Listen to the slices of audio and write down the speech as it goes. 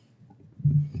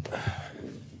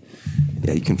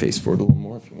Yeah, you can face forward a little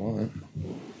more if you want.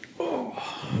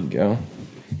 Oh, there you go.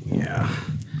 Yeah.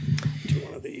 Do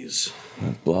one of these.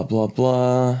 Blah, blah,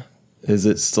 blah. Is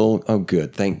it still... Oh,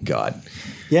 good. Thank God.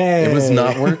 Yay! It was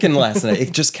not working last night.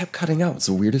 It just kept cutting out. It's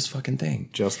the weirdest fucking thing.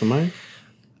 Just the mic?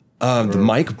 The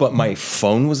mic, but my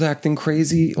phone was acting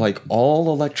crazy. Like,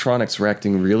 all electronics were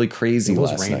acting really crazy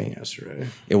last night. It was raining yesterday.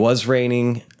 It was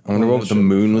raining. I wonder what the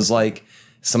moon was like.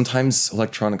 Sometimes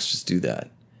electronics just do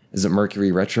that. Is it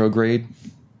Mercury retrograde?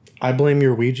 I blame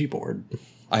your Ouija board.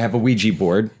 I have a Ouija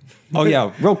board. Oh,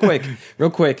 yeah. Real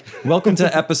quick. Welcome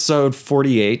to episode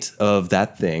 48 of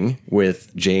That Thing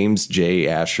with James J.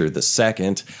 Asher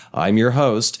II. I'm your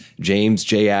host, James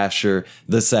J. Asher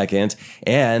II,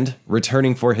 and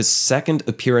returning for his second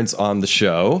appearance on the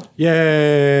show.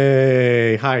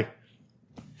 Yay! Hi.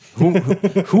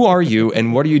 Who are you,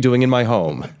 and what are you doing in my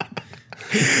home?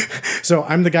 So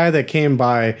I'm the guy that came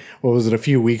by, what was it, a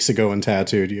few weeks ago and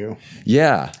tattooed you.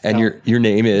 Yeah, and your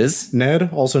name is?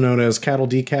 Ned, also known as Cattle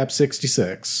Decap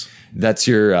 66. That's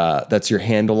your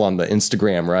handle on the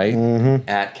Instagram, right? Mm-hmm.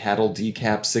 At Cattle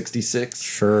Decap 66.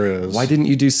 Sure is. Why didn't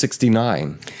you do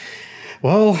 69?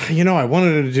 Well, I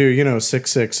wanted to do,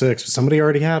 666, but somebody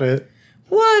already had it.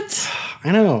 What?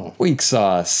 I know. Weak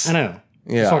sauce. I know.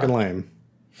 Yeah. It's fucking lame.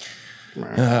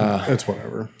 It's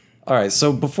whatever. All right,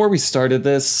 so before we started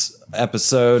this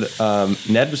episode,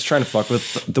 Ned was trying to fuck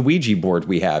with the Ouija board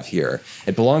we have here.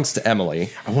 It belongs to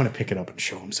Emily. I want to pick it up and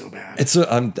show him so bad.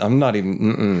 I'm not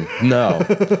even, no.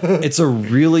 It's a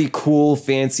really cool,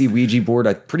 fancy Ouija board.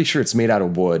 I'm pretty sure it's made out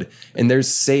of wood. And there's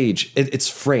sage. It's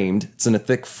framed. It's in a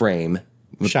thick frame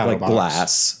with Shadow like box.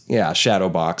 glass. Yeah, shadow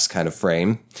box kind of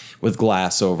frame with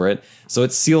glass over it. So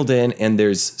it's sealed in, and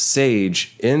there's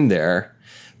sage in there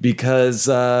because...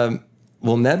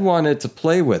 Well, Ned wanted to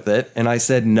play with it, and I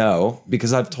said no,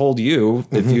 because I've told you,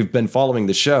 if you've been following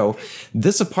the show,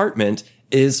 this apartment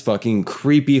is fucking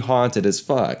creepy haunted as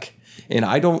fuck. And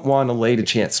I don't want to lay to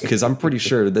chance, because I'm pretty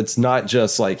sure that's not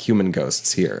just like human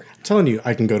ghosts here. I'm telling you,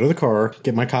 I can go to the car,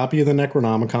 get my copy of the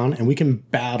Necronomicon, and we can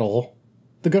battle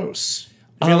the ghosts.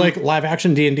 I feel like live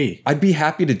action D&D. I'd be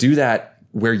happy to do that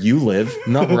where you live,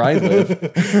 not where I live.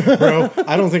 Bro,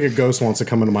 I don't think a ghost wants to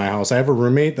come into my house. I have a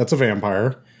roommate that's a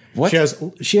vampire. What?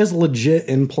 She has legit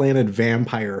implanted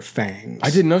vampire fangs. I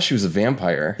didn't know she was a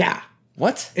vampire. Yeah.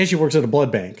 What? And she works at a blood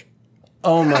bank.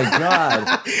 Oh my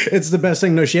God. It's the best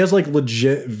thing. No, she has like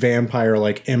legit vampire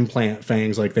like implant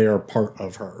fangs, like they are part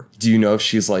of her. Do you know if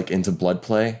she's like into blood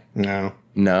play? No.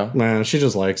 No? Nah, she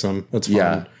just likes them. That's fun.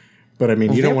 Yeah. But I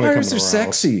mean, you don't want to come to vampires her are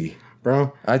house. sexy.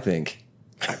 Bro, I think.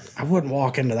 I wouldn't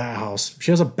walk into that house.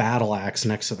 She has a battle axe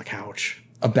next to the couch.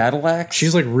 A battle axe?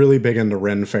 She's like really big into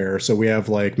Ren Fair, so we have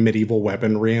like medieval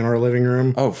weaponry in our living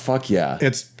room. Oh, fuck yeah.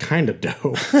 It's kind of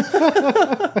dope.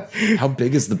 How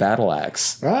big is the battle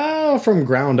axe? From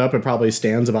ground up, it probably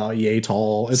stands about yay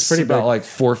tall. It's pretty about big. like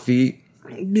 4 feet.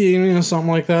 Something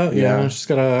like that. Yeah. She's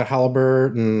got a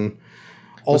halberd and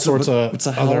all sorts of... What's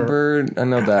a halberd? I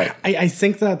know that. I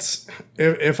think that's...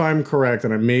 If I'm correct,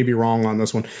 and I may be wrong on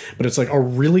this one, but it's like a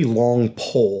really long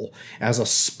pole as a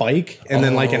spike and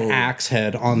then like an axe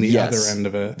head on the other end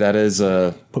of it. That is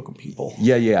a... Poking people.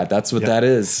 Yeah, that's what that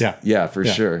is. Yeah. Yeah, for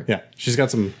sure. Yeah. She's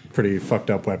got some pretty fucked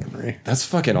up weaponry. That's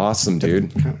fucking awesome,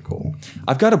 dude. Kind of cool.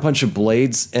 I've got a bunch of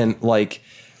blades, and like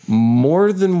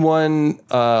more than one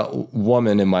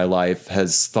woman in my life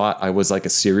has thought I was like a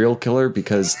serial killer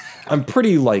because I'm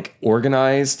pretty like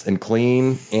organized and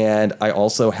clean, and I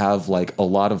also have like a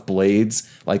lot of blades,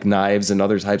 like knives and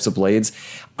other types of blades.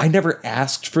 I never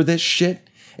asked for this shit.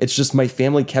 It's just my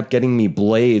family kept getting me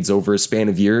blades over a span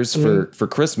of years for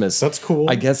Christmas. That's cool.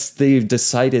 I guess they've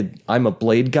decided I'm a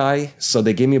blade guy, so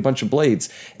they gave me a bunch of blades.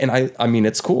 And I mean,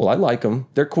 it's cool. I like them.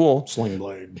 They're cool. Sling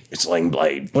blade. Sling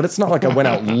blade. But it's not like I went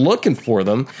out looking for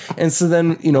them. And so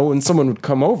then, when someone would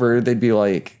come over, they'd be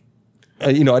like,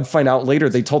 I'd find out later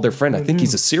they told their friend, I think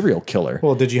he's a serial killer.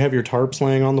 Well, did you have your tarps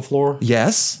laying on the floor?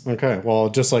 Yes. Okay. Well,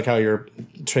 just like how your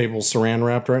table's saran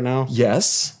wrapped right now?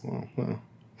 Yes. Well,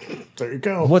 there you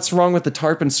go. What's wrong with the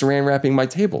tarp and saran wrapping my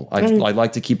table? I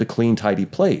like to keep a clean, tidy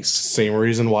place. Same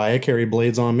reason why I carry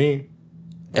blades on me.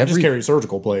 I just carry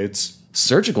surgical blades.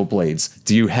 Surgical blades?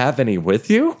 Do you have any with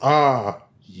you?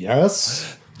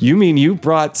 Yes. You mean you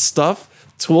brought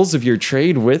tools of your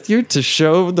trade with you to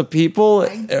show the people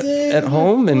at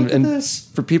home and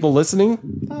for people listening?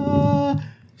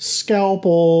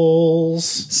 Scalpels.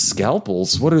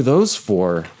 Scalpels? What are those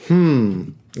for?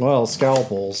 Well,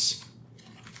 scalpels.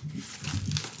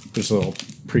 Just little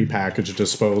prepackaged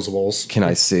disposables. Can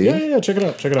I see? Yeah, check it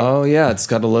out. Oh, yeah, it's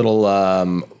got a little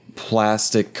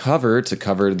plastic cover to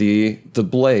cover the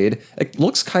blade. It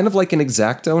looks kind of like an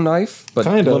X-Acto knife, but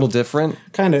a little different.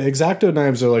 Kind of. X-Acto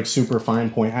knives are like super fine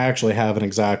point. I actually have an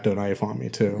X-Acto knife on me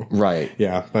too. Right.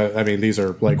 Yeah, but I mean these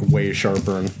are like way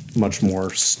sharper and much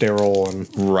more sterile and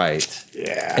right.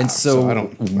 Yeah. And so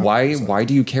why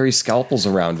do you carry scalpels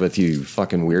around with you, you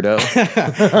fucking weirdo?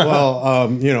 Well,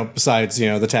 besides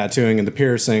the tattooing and the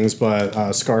piercings,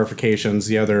 but scarification's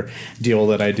the other deal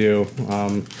that I do.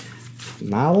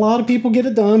 Not a lot of people get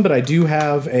it done, but I do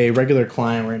have a regular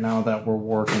client right now that we're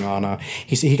working on.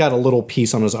 He got a little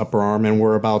piece on his upper arm, and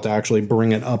we're about to actually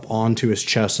bring it up onto his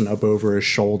chest and up over his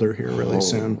shoulder here really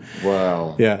soon.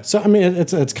 Wow. Yeah. So I mean,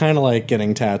 it's kind of like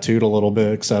getting tattooed a little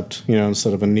bit, except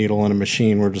instead of a needle and a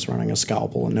machine, we're just running a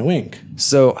scalpel and no ink.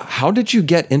 So how did you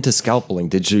get into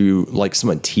scalpeling? Did you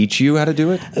someone teach you how to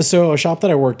do it? So a shop that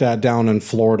I worked at down in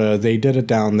Florida, they did it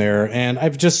down there, and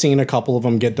I've just seen a couple of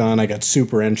them get done. I got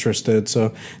super interested.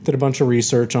 So did a bunch of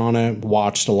research on it,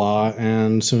 watched a lot,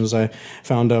 and as soon as I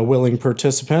found a willing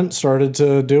participant, started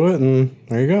to do it, and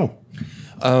there you go.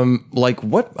 I'm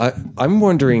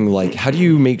wondering, how do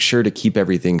you make sure to keep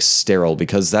everything sterile?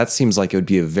 Because that seems like it would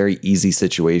be a very easy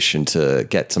situation to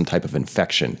get some type of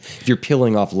infection if you're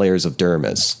peeling off layers of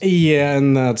dermis. Yeah,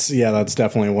 and that's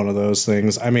definitely one of those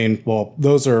things. I mean, well,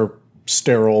 those are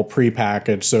sterile,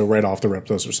 prepackaged, so right off the rip,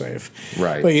 those are safe.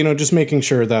 Right. But, just making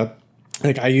sure that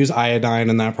I use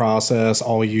iodine in that process.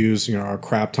 I'll use, a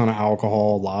crap ton of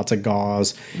alcohol, lots of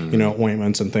gauze,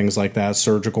 ointments and things like that,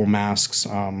 surgical masks,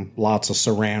 lots of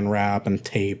saran wrap and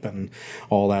tape and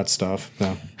all that stuff.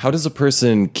 Yeah. How does a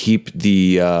person keep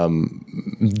the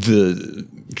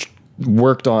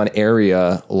worked on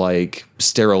area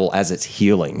sterile as it's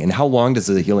healing? And how long does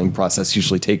the healing process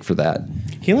usually take for that?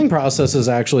 Healing process has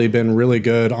actually been really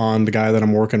good on the guy that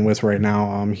I'm working with right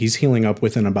now. He's healing up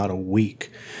within about a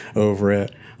week over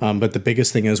it. But the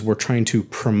biggest thing is we're trying to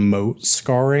promote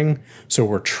scarring. So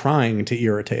we're trying to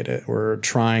irritate it. We're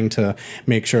trying to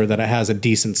make sure that it has a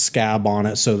decent scab on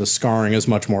it so the scarring is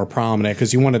much more prominent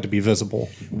because you want it to be visible.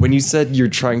 When you said you're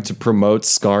trying to promote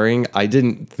scarring, it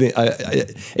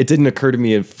didn't occur to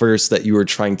me at first that you were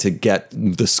trying to get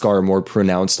the scar more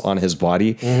pronounced on his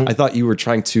body. Mm-hmm. I thought you were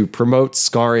trying to promote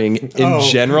scarring in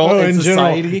general in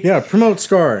society. General. Yeah, promote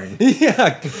scarring.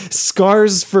 Yeah,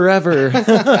 scars forever.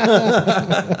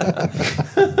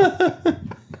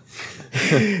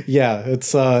 Yeah,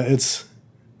 it's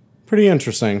pretty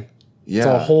interesting. Yeah. It's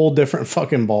a whole different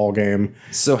fucking ball game.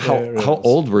 So how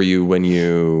old were you when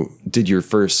you did your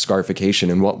first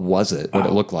scarification, and what was it? What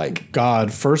it looked like?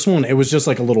 God, first one, it was just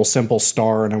like a little simple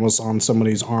star, and it was on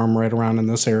somebody's arm right around in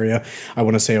this area. I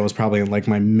want to say I was probably in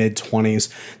my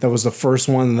mid-20s. That was the first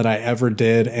one that I ever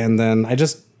did, and then I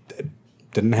just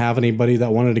didn't have anybody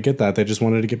that wanted to get that. They just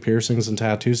wanted to get piercings and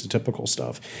tattoos, the typical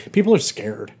stuff. People are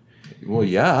scared. Well,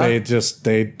 yeah.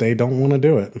 They don't want to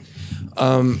do it.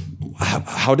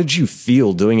 How did you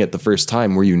feel doing it the first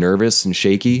time? Were you nervous and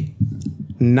shaky?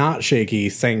 Not shaky,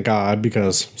 thank God,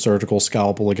 because surgical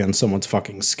scalpel against someone's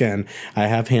fucking skin. I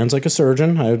have hands like a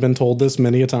surgeon. I've been told this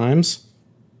many a times.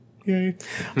 Yay.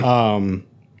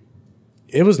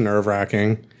 It was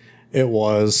nerve-wracking. It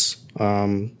was.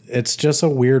 It's just a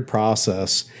weird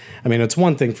process. I mean, it's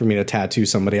one thing for me to tattoo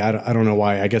somebody. I don't know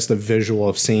why. I guess the visual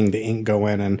of seeing the ink go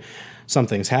in and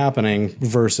something's happening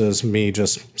versus me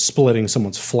just splitting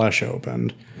someone's flesh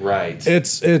open. Right.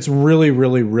 It's really,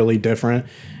 really, really different.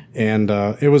 And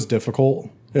it was difficult.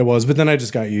 It was. But then I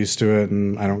just got used to it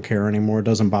and I don't care anymore. It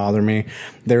doesn't bother me.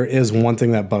 There is one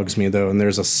thing that bugs me, though, and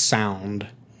there's a sound.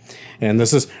 And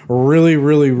this is really,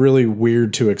 really, really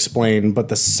weird to explain, but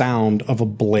the sound of a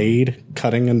blade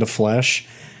cutting into flesh,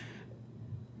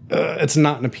 it's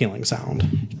not an appealing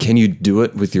sound. Can you do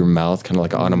it with your mouth, kind of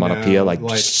like an onomatopoeia,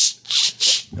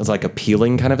 it's like a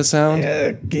peeling kind of a sound?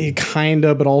 Kind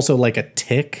of, but also like a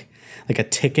tick, like a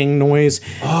ticking noise.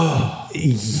 Oh,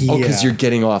 yeah. Oh, because you're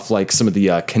getting off some of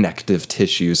the connective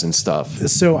tissues and stuff.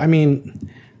 So, I mean,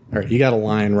 all right, you got a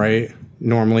line, right?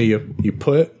 Normally you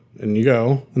put and you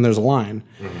go, and there's a line.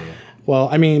 Mm-hmm. Well,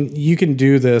 I mean, you can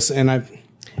do this, and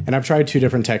I've tried two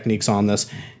different techniques on this.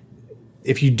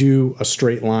 If you do a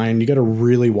straight line, you got to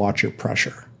really watch your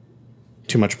pressure.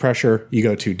 Too much pressure, you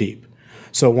go too deep.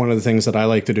 So one of the things that I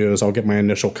like to do is I'll get my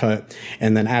initial cut,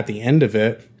 and then at the end of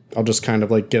it, I'll just kind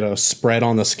of get a spread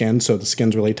on the skin so the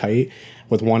skin's really tight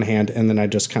with one hand, and then I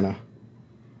just kind of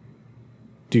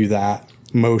do that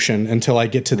motion until I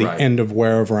get to the end of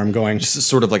wherever I'm going. Just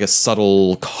sort of like a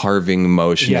subtle carving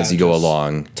motion as you go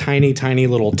along. Tiny, tiny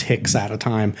little ticks at a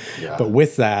time. Yeah. But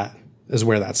with that is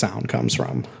where that sound comes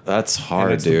from. That's hard,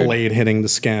 and it's dude. The blade hitting the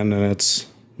skin, and it's,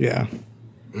 yeah.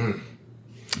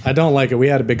 I don't like it. We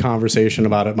had a big conversation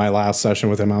about it my last session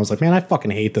with him. I was like, man, I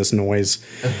fucking hate this noise.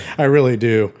 I really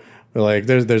do. But like,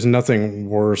 there's nothing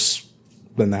worse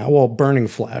than that. Well, burning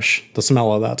flesh. The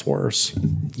smell of that's worse.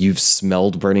 You've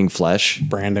smelled burning flesh?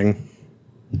 Branding.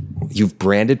 You've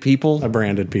branded people? I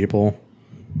branded people.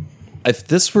 If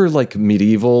this were like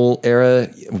medieval era,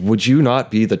 would you not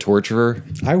be the torturer?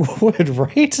 I would,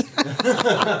 right?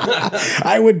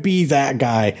 I would be that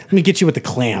guy. Let me get you with the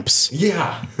clamps.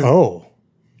 Yeah. Oh.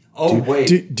 Oh,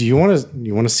 wait. Do you want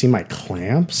to see my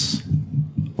clamps?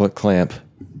 What clamp?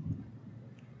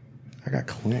 I got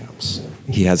clamps.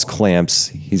 He has clamps.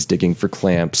 He's digging for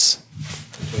clamps.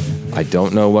 I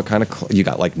don't know what kind of... you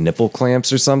got like nipple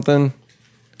clamps or something?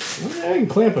 I can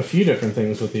clamp a few different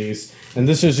things with these. And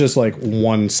this is just like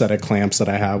one set of clamps that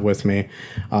I have with me.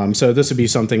 So this would be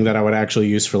something that I would actually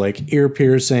use for like ear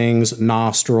piercings,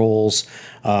 nostrils,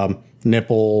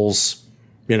 nipples,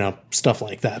 stuff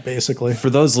like that, basically. For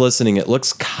those listening, it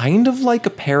looks kind of like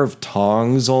a pair of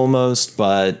tongs almost,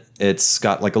 but it's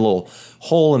got like a little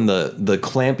hole in the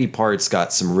clampy part's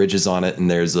got some ridges on it,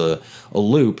 and there's a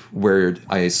loop where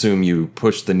I assume you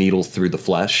push the needle through the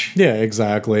flesh. Yeah,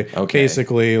 exactly. Okay.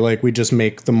 Basically, like we just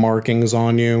make the markings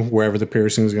on you wherever the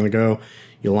piercing is going to go.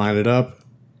 You line it up,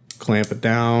 clamp it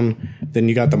down. Then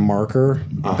you got the marker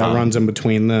that runs in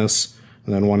between this.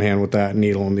 And then one hand with that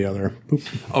needle in the other. Boop.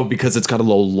 Oh, because it's got a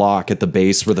little lock at the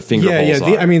base where the finger holes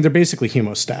Yeah. are. I mean, they're basically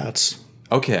hemostats.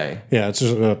 Okay. Yeah, it's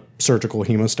just surgical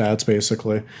hemostats,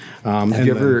 basically. Have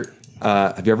you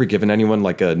ever given anyone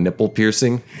like a nipple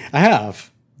piercing? I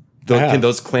have. Can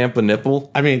those clamp a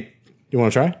nipple? I mean, you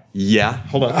want to try? Yeah.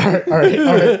 Hold on. All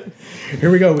right.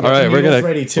 Here we go. All right, we're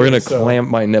gonna so. clamp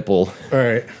my nipple. All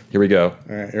right. Here we go.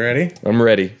 All right, you ready? I'm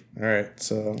ready. All right,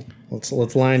 so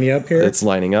let's line you up here. It's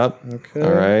lining up. Okay.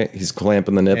 All right. He's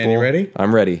clamping the nipple. And you ready?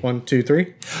 I'm ready. 1, 2,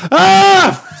 3.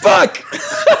 Ah! Fuck!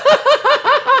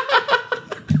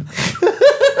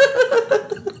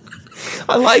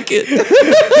 I like it.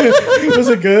 Was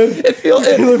it good? It feels.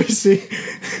 Let me see.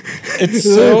 It's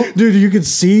so. Dude, you can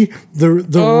see the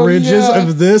ridges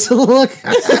of this. Look.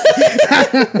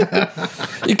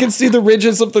 You can see the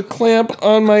ridges of the clamp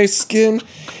on my skin,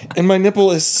 and my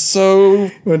nipple is so.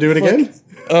 You want to do it again?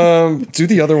 Do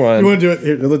the other one. You want to do it?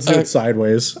 Here, let's do it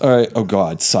sideways. All right. Oh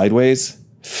God, sideways.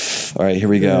 All right, here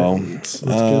we go. Let's get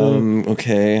it.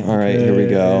 Okay. All right, here we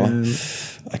go.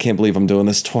 I can't believe I'm doing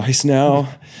this twice now.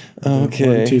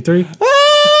 Okay. 1, 2, 3.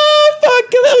 Ah,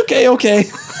 fuck. Okay.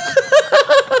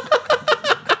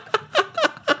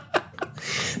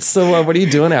 So, what are you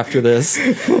doing after this?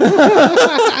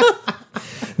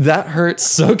 That hurts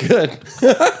so good.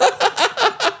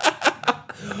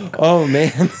 Oh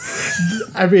man.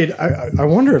 I mean, I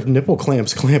wonder if nipple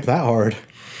clamps clamp that hard.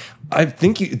 I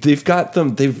think they've got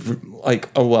them. They've like,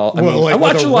 oh well. I Well, like I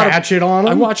watch with a a lot ratchet of, on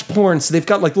 'em? I watch porn, so they've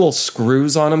got like little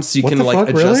screws on them, so you What can the like fuck,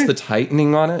 adjust really? the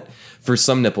tightening on it for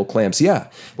some nipple clamps. Yeah,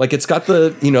 like it's got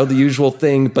the the usual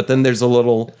thing, but then there's a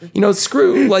little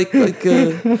screw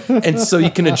and so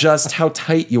you can adjust how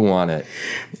tight you want it.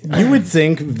 You would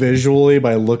think visually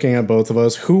by looking at both of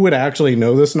us, who would actually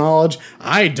know this knowledge?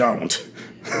 I don't.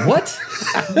 What?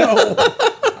 No.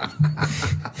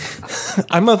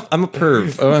 I'm a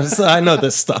perv. So I know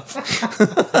this stuff.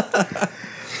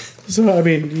 So, I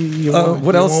mean,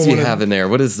 What else do you have in there?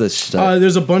 What is this stuff?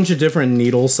 There's a bunch of different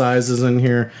needle sizes in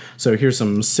here. So here's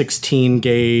some 16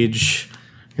 gauge.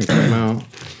 Here, check them out.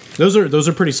 Those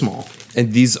are pretty small.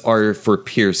 And these are for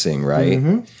piercing, right?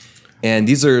 Mm-hmm. And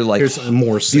these are like Here's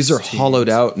more. These are 16s. hollowed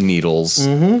out needles.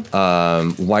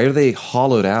 Mm-hmm. Why are they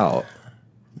hollowed out?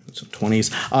 So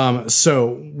 20s.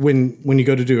 So when you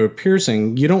go to do a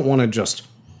piercing, you don't want to just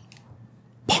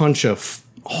punch a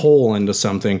hole into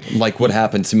something. Like what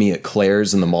happened to me at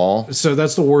Claire's in the mall. So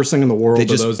that's the worst thing in the world. They of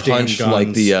just those damn punched guns.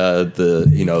 like the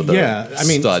yeah. I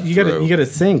mean, stud you through. gotta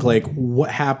think like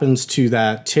what happens to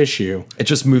that tissue. It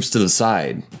just moves to the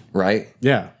side, right?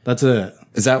 Yeah, that's it.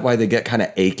 Is that why they get kind of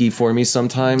achy for me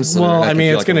sometimes? Well, I I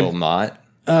mean, feel it's like gonna- a little knot.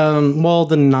 Well,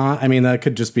 the knot. I mean, that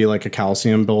could just be like a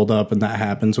calcium buildup, and that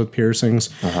happens with piercings.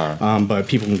 But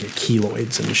people can get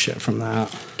keloids and shit from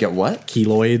that. Get what?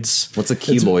 Keloids. What's a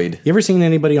keloid? You ever seen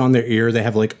anybody on their ear? They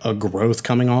have like a growth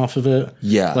coming off of it.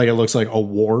 Yeah. like it looks like a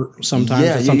wart sometimes.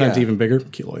 Yeah, or yeah, sometimes yeah. even bigger.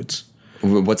 Keloids.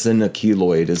 What's in a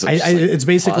keloid? Is it just like It's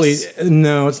basically pus?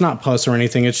 no, it's not pus or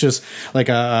anything. It's just like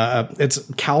it's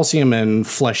calcium and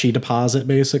fleshy deposit,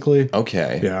 basically.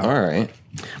 Okay. Yeah. All right.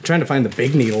 I'm trying to find the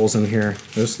big needles in here.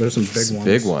 There's some big ones.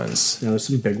 Big ones. Yeah, there's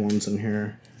some big ones in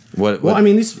here. What? Well, I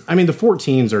mean, the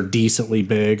 14s are decently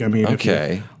big. I mean, if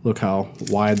Okay. you look how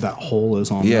wide that hole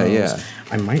is on Yeah, those. yeah.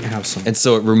 I might have some. And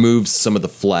so it removes some of the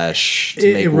flesh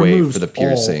to make It way removes for the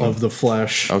piercing. all of the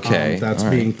flesh. Okay, that's all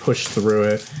right. being pushed through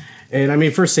it. And I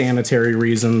mean, for sanitary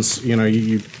reasons, you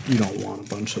don't want a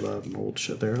bunch of that old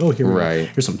shit there. Oh, here we go. Right.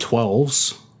 Here's some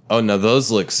 12s. Oh, no,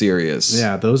 those look serious.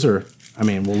 Yeah, those are. I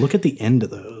mean, well, look at the end of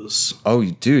those. Oh,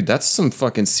 dude, that's some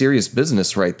fucking serious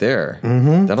business right there.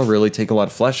 Mm-hmm. That'll really take a lot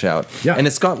of flesh out. Yeah. And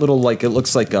it's got it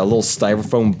looks like little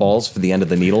styrofoam balls for the end of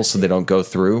the needle so they don't go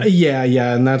through. Yeah,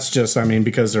 and that's just, I mean,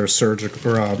 because they're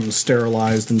surgical or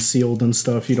sterilized and sealed and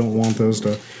stuff. You don't want those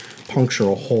to puncture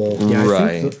a hole. Yeah, I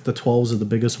Right. think the 12s are the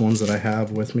biggest ones that I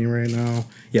have with me right now.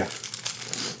 Yeah.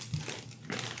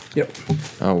 Yep.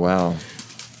 Oh, wow.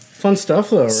 Fun stuff,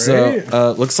 though, right?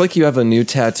 So, looks like you have a new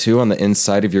tattoo on the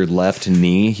inside of your left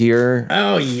knee here.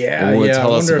 Oh yeah, Well, yeah.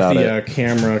 tell I us wonder about if the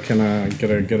camera can get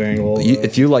a good angle.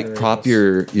 If you prop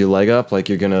your leg up like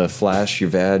you're gonna flash your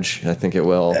vag, I think it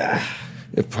will.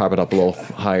 It prop it up a little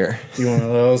higher. You want one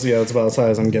of those? Yeah, it's about the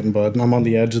size I'm getting, bud. And I'm on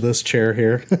the edge of this chair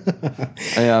here.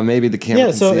 Yeah, maybe the camera. Yeah,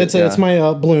 can so see it's it, it's my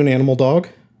balloon animal dog.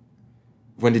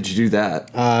 When did you do that?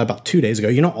 About 2 days ago.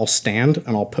 I'll stand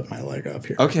and I'll put my leg up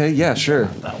here. Okay, yeah, sure.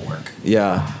 That'll work.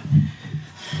 Yeah,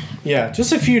 Yeah,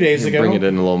 just a few days ago. bring it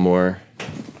in a little more.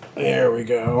 There we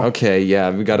go. Okay,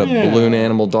 yeah, we got a Yeah. balloon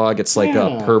animal dog. It's like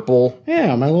Yeah. purple.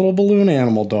 Yeah, my little balloon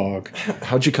animal dog.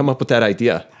 How'd you come up with that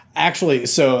idea? Actually,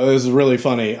 so it was really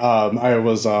funny. I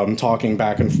was talking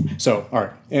back and so all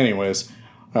right. Anyways,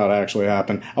 how it actually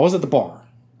happened. I was at the bar.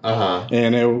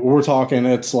 And we're talking.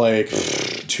 It's like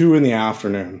 2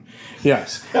 p.m.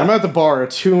 Yes, I'm at the bar at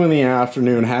 2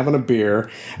 p.m. having a beer,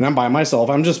 and I'm by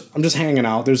myself. I'm just hanging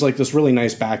out. There's like this really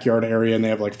nice backyard area, and they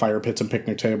have like fire pits and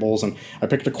picnic tables. And I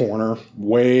picked a corner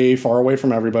way far away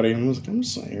from everybody. And I was like, I'm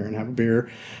just sitting here and have a beer,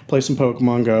 play some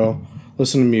Pokemon Go,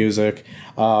 listen to music.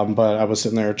 But I was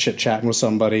sitting there chit chatting with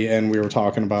somebody, and we were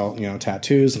talking about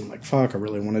tattoos. And I'm like, fuck, I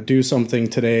really want to do something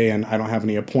today, and I don't have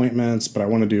any appointments, but I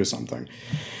want to do something.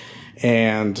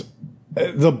 And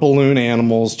the balloon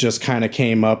animals just kind of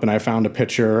came up, and I found a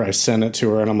picture. I sent it to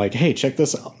her, and I'm like, hey, check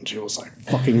this out. And she was like,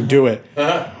 fucking do it.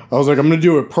 I was like, I'm going to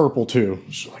do it purple too.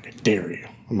 She's like, I dare you.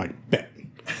 I'm like, bet.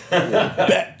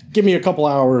 Bet. Give me a couple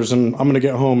hours, and I'm going to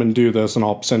get home and do this, and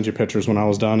I'll send you pictures when I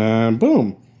was done. And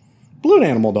boom, balloon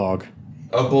animal dog.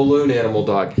 A balloon animal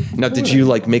dog. Now, did you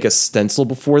make a stencil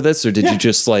before this, or did you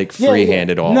just freehand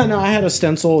it all? No, I had a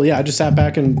stencil. Yeah, I just sat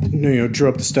back and drew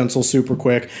up the stencil super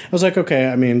quick. I was like, okay,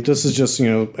 I mean, this is just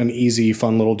an easy,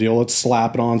 fun little deal. Let's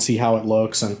slap it on, see how it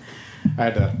looks, and I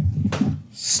had to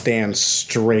stand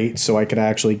straight so I could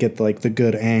actually get the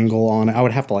good angle on it. I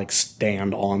would have to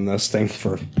stand on this thing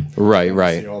for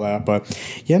Right. see all that, but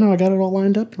I got it all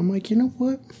lined up. I'm like, you know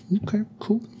what? Okay,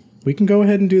 cool. We can go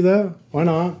ahead and do that. Why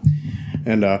not?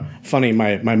 And funny,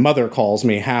 my mother calls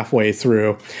me halfway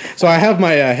through. So I have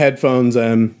my headphones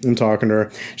in. I'm talking to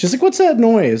her. She's like, what's that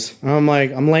noise? I'm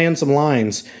like, I'm laying some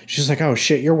lines. She's like, oh,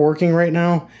 shit, you're working right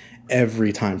now?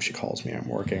 Every time she calls me, I'm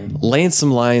working. Laying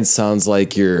some lines sounds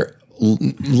like you're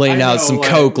laying out some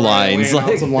coke lines. Laying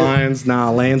out some lines.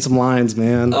 Nah, laying some lines,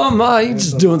 man. Oh, Ma, you're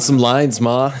just doing some lines,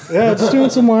 Ma. Yeah, just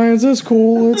doing some lines. It's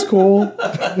cool. It's cool.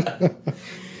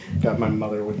 God, my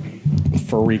mother would be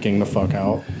freaking the fuck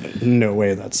out. No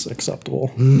way that's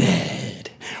acceptable.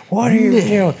 Ned, what are you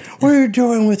doing? What are you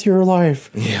doing with your life?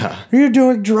 Yeah. Are you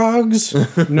doing drugs?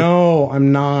 No,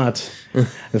 I'm not.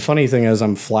 The funny thing is,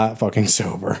 I'm flat fucking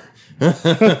sober. Oh,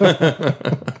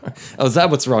 is that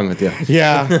what's wrong with you?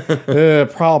 Yeah,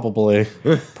 probably.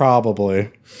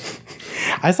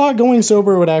 I thought going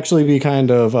sober would actually be kind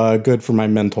of good for my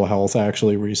mental health,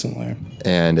 actually, recently.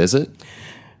 And is it?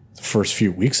 First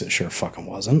few weeks, it sure fucking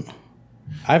wasn't.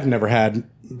 I've never had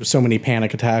so many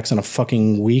panic attacks in a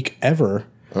fucking week ever.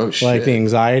 Oh, shit. Like the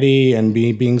anxiety and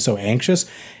being so anxious.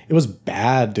 It was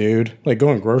bad, dude. Like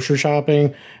going grocery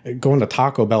shopping, going to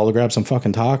Taco Bell to grab some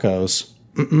fucking tacos.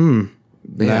 Yeah.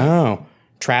 No.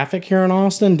 Traffic here in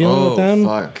Austin, dealing with them.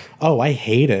 Fuck. Oh, I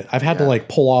hate it. I've had to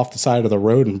pull off the side of the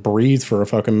road and breathe for a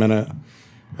fucking minute.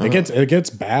 It gets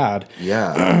bad.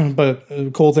 Yeah. But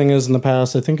the cool thing is in the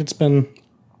past, I think it's been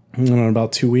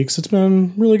about 2 weeks. It's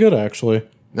been really good, actually.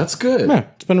 That's good. Yeah,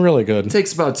 it's been really good. It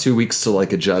takes about 2 weeks to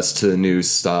adjust to new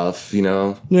stuff,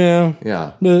 Yeah.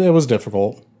 Yeah. But it was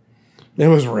difficult. It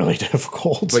was really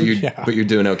difficult. But you're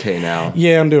doing okay now.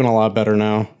 Yeah, I'm doing a lot better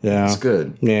now. Yeah. That's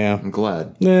good. Yeah. I'm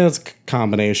glad. Yeah, it's a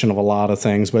combination of a lot of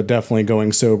things, but definitely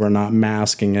going sober, not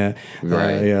masking it.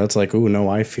 Right. Yeah, it's like, ooh, no,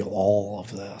 I feel all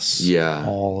of this. Yeah.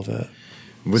 All of it.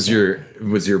 Was your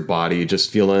body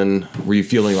just were you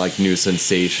feeling new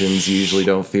sensations you usually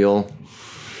don't feel?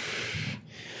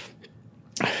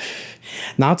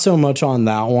 Not so much on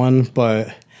that one,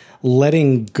 but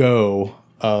letting go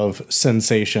of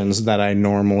sensations that I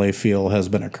normally feel has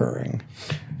been occurring.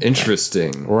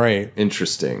 Interesting. Right.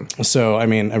 Interesting. So, I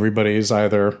mean, everybody's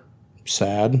either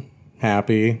sad,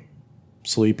 happy,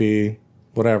 sleepy,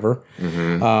 whatever.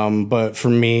 But for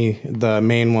me, the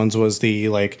main ones was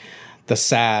the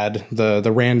sad,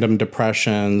 the random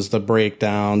depressions, the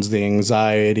breakdowns, the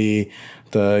anxiety,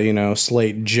 the,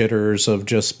 slight jitters of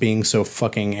just being so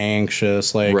fucking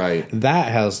anxious. Right.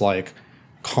 That has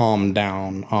calmed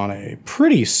down on a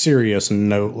pretty serious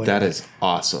note. That is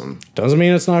awesome. Doesn't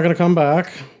mean it's not going to come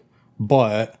back,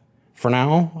 but for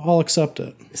now, I'll accept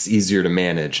it. It's easier to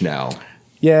manage now.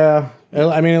 Yeah.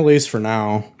 I mean, at least for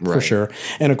now, for Right. sure.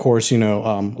 And of course,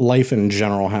 life in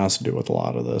general has to do with a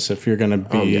lot of this. If you're going to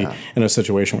be in a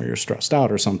situation where you're stressed out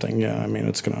or something, I mean,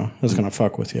 it's gonna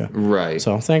fuck with you. Right.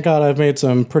 So thank God I've made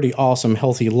some pretty awesome,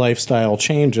 healthy lifestyle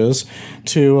changes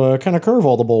to kind of curve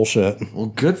all the bullshit. Well,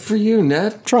 good for you,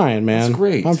 Ned. Trying, man. That's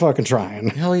great. I'm fucking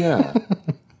trying. Hell yeah.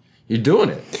 You're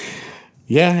doing it.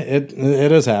 Yeah, it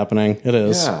is happening. It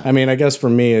is. Yeah. I mean, I guess for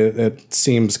me, it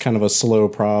seems kind of a slow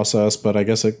process, but I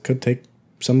guess it could take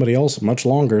somebody else much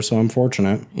longer, so I'm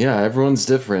fortunate. Yeah, everyone's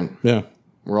different. Yeah.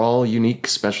 We're all unique,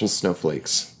 special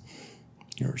snowflakes.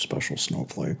 You're a special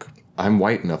snowflake. I'm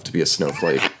white enough to be a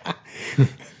snowflake.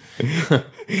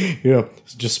 Yeah.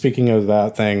 Just speaking of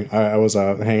that thing, I was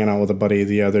hanging out with a buddy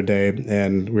the other day,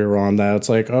 and we were on that. It's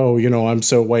like, oh, I'm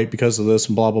so white because of this,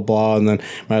 and blah, blah, blah. And then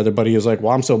my other buddy is like,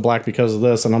 well, I'm so black because of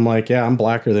this. And I'm like, yeah, I'm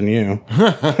blacker than you.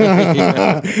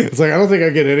 It's like, I don't think I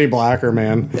get any blacker,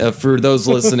 man. For those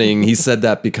listening, he said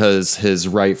that because his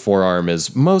right forearm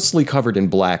is mostly covered in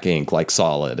black ink, like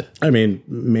solid. I mean,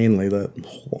 mainly the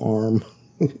whole arm.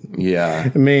 Yeah.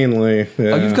 Mainly.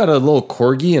 Yeah. Oh, you've got a little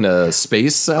corgi in a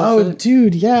space outfit? Oh,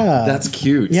 dude, yeah. That's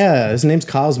cute. Yeah, his name's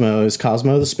Cosmo. Is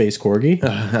Cosmo the space corgi?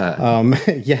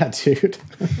 Yeah, dude.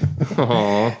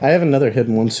 Aww. I have another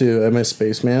hidden one too. I'm a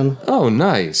spaceman. Oh,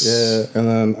 nice. Yeah, and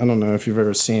then I don't know if you've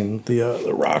ever seen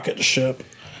the rocket ship.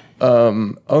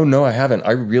 Oh, no, I haven't.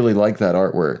 I really like that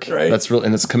artwork. Right. That's real,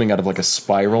 and it's coming out of like a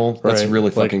spiral. That's Right,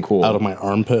 really fucking cool. Out of my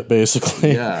armpit,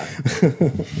 basically. Yeah.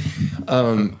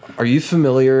 Are you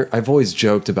familiar? I've always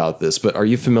joked about this, but are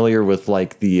you familiar with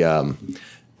like the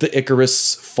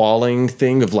Icarus falling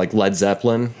thing of like Led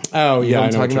Zeppelin? Oh, yeah, what I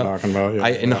I'm know what you're talking about. Yeah.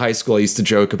 In high school, I used to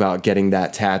joke about getting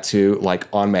that tattoo like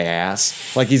on my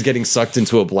ass, like he's getting sucked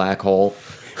into a black hole.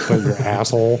 But your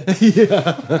asshole.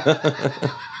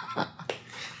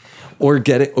 Or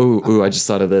get it. Ooh, I just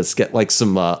thought of this. Get like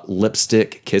some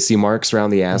lipstick kissy marks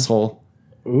around the asshole.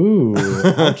 Ooh,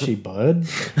 ouchie, bud.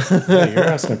 Yeah, you're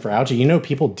asking for ouchie.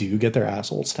 People do get their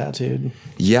assholes tattooed.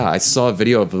 Yeah, I saw a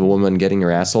video of a woman getting her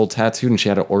asshole tattooed and she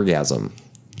had an orgasm.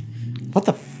 What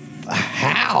the?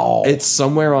 How? It's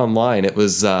somewhere online. It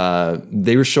was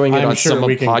they were showing it I'm on sure some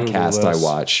we can podcast Google I this.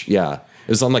 watch. Yeah. It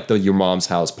was on like the Your Mom's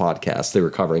House podcast. They were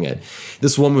covering it.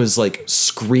 This woman was like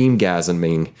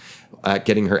scream-gasming at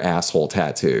getting her asshole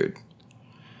tattooed.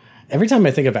 Every time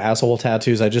I think of asshole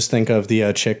tattoos, I just think of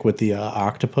the chick with the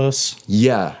octopus.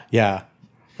 Yeah. Yeah.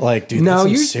 Like, dude, Now that's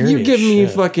some you serious give me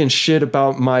shit. fucking shit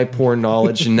about my porn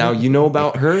knowledge, and now you know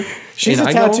about her. She's and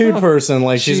a I know tattooed about- person.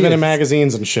 Like, she's She been in is.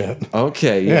 magazines and shit.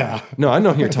 Okay. Yeah. No, I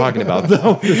know who you're talking about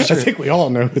though. For sure. I think we all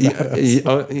know who that is.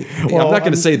 I'm not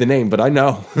going to say the name, but I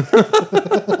know.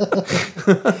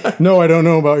 No, I don't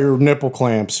know about your nipple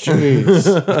clamps. Jeez.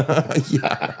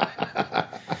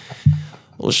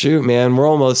 Well, shoot, man, we're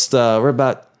almost we're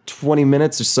about 20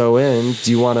 minutes or so in.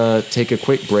 Do you want to take a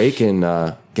quick break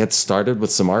and get started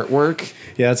with some artwork?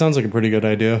 Yeah, it sounds like a pretty good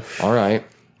idea. All right.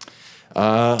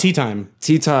 Tea time.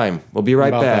 Tea time. We'll be right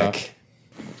About back. that.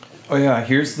 Oh, yeah,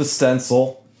 here's the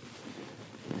stencil.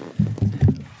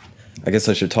 I guess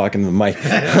I should talk in the mic.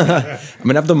 I'm going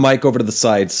to have the mic over to the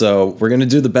side, so we're going to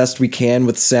do the best we can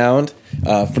with sound.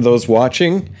 For those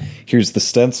watching, here's the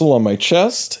stencil on my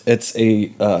chest. It's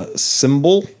a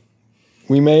symbol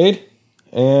we made,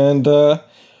 and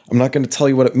I'm not going to tell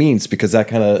you what it means because that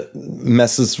kind of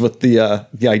messes with the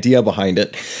idea behind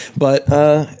it. But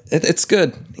it's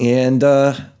good. And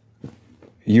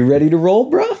you ready to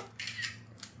roll, bro?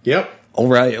 Yep. All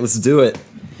right, let's do it.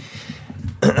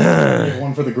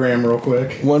 One for the gram real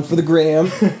quick. One for the gram.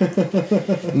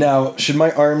 Now, should my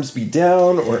arms be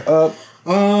down or up?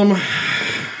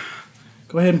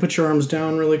 Go ahead and put your arms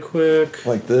down really quick.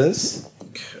 Like this?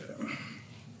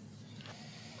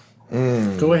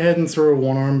 Go ahead and throw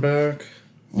one arm back.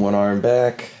 One arm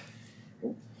back.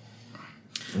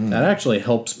 That actually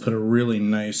helps put a really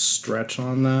nice stretch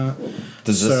on that.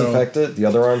 Does this affect it? The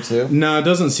other arm too? No, it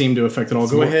doesn't seem to affect it all.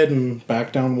 Go ahead and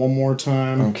back down one more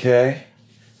time. Okay.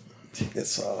 Take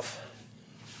this off.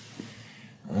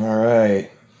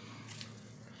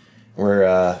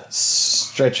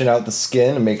 stretching out the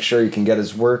skin and make sure you can get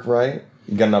his work right?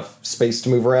 You got enough space to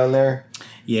move around there?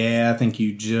 Yeah, I think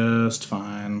you just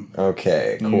fine.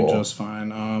 Okay, cool. You're just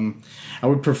fine. I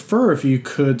would prefer if you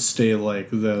could stay like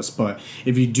this, but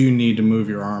if you do need to move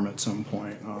your arm at some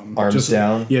point, Arms just,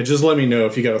 down? Yeah, just let me know.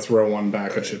 If you got to throw one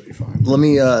back, it should be fine. Let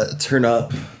me turn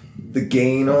up the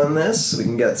gain on this so we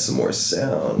can get some more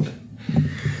sound.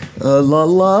 La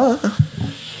la.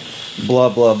 Blah,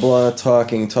 blah, blah.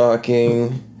 Talking.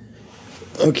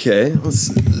 Okay, let's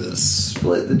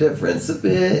split the difference a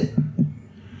bit.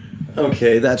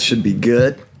 Okay, that should be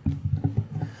good.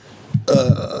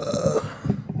 Yeah,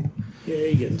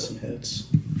 you're getting some hits.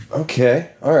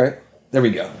 Okay, alright. There we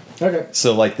go. Okay.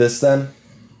 So like this then?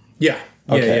 Yeah.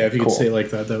 Okay, Yeah, if you cool. could stay like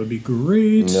that, that would be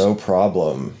great. No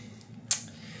problem.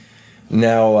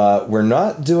 Now, we're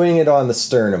not doing it on the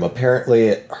sternum. Apparently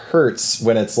it hurts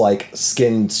when it's like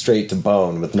skin straight to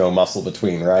bone with no muscle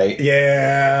between, right?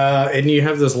 Yeah, and you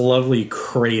have this lovely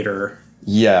crater.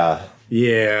 Yeah.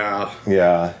 Yeah.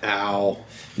 Yeah. Ow.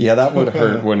 Yeah, that would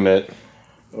hurt, wouldn't it?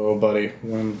 Oh, buddy.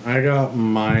 When I got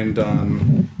mine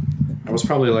done, I was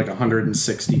probably like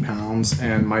 160 pounds,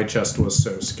 and my chest was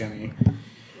so skinny.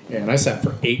 And I sat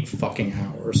for 8 fucking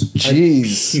hours.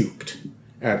 Jeez. I puked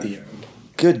at the end.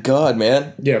 Good God,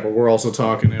 man. Yeah, but we're also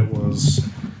talking, it was...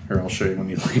 Here, I'll show you when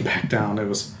you lay back down. It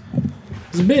was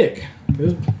big.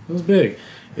 It was big.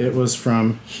 It was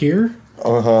from here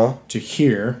to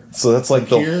here. So that's like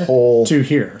the Here whole... to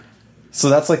here. So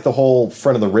that's like the whole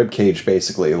front of the rib cage,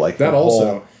 basically. Like That the also...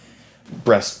 whole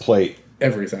breastplate.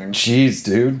 Everything. Jeez,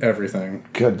 dude. Everything.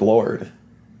 Good Lord.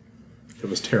 It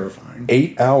was terrifying.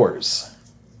 8 hours.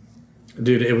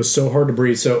 Dude, it was so hard to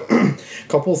breathe. So, a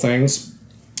couple things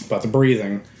about the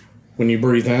breathing. When you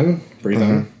breathe in, breathe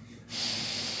out.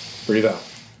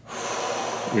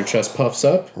 Your chest puffs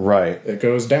up, Right. it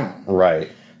goes down. Right.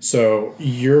 So,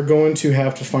 you're going to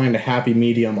have to find a happy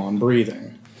medium on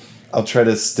breathing. I'll try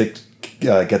to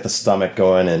get the stomach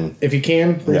going and... If you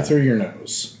can, breathe Yeah. through your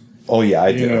nose. Oh, yeah,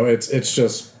 I do. You know, it's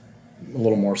just a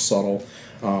little more subtle.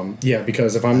 Yeah,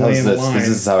 because if I'm How's laying this? a line... This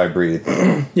is how I breathe.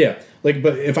 Yeah, like,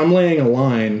 but if I'm laying a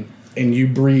line and you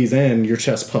breathe in, your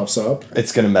chest puffs up.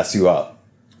 It's going to mess you up.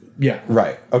 Yeah.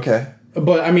 Right. Okay.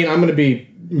 But, I mean, I'm going to be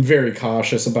very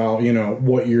cautious about, you know,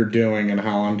 what you're doing and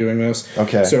how I'm doing this.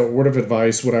 Okay. So, word of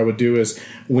advice, what I would do is,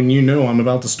 when you know I'm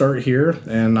about to start here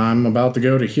and I'm about to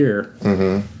go to here,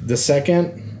 the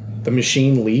second the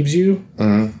machine leaves you,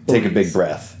 Take a big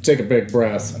breath. take a big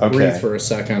breath, Okay. breathe for a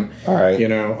second. All right. You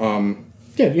know,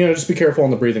 just be careful on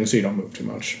the breathing so you don't move too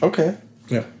much. Okay.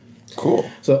 Yeah. Cool.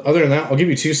 So other than that, I'll give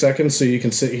you 2 seconds so you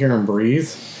can sit here and breathe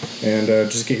and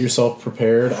just get yourself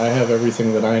prepared. I have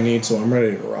everything that I need, so I'm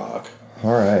ready to rock.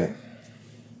 All right.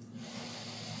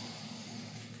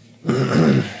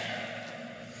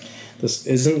 This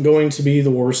isn't going to be the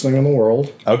worst thing in the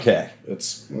world. Okay.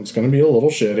 It's going to be a little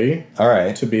shitty All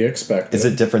right. to be expected. Is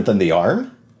it different than the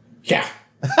arm? Yeah.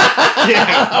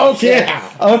 Yeah. Okay.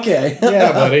 Yeah. Okay.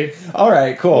 Yeah, buddy. All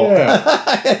right. Cool.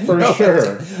 Yeah. For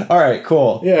sure. All right.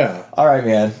 Cool. Yeah. All right,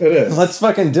 man. It is. Let's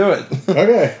fucking do it.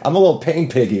 Okay. I'm a little pain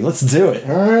piggy. Let's do it.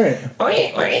 All right.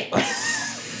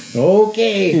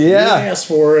 Okay. Yeah. You asked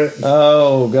for it.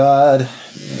 Oh God.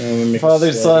 Let me make Father,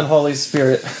 a Son, Holy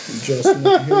Spirit.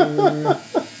 adjustment here.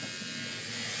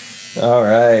 All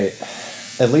right.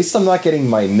 At least I'm not getting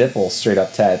my nipple straight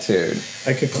up tattooed.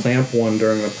 I could clamp one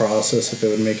during the process if it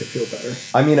would make it feel better.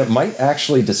 I mean, it might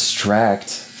actually distract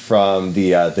from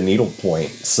the needle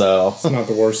point. So It's not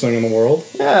the worst thing in the world.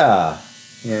 yeah,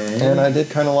 All right. and I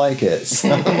did kind of like it. So.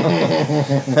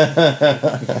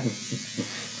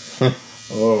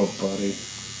 Oh, buddy.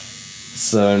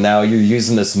 So now you're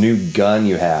using this new gun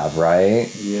you have, right?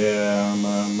 Yeah,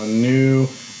 my new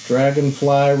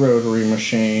Dragonfly rotary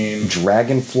machine.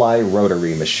 Dragonfly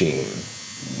rotary machine.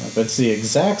 It's the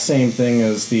exact same thing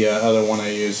as the other one I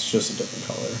used, just a different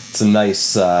color. It's a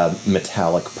nice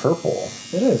metallic purple.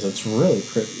 It is. It's really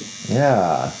pretty.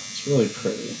 Yeah. It's really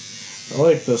pretty. I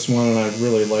like this one, and I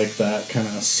really like that kind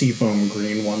of seafoam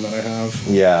green one that I have.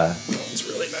 Yeah. It's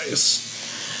really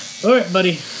nice. All right,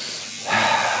 buddy.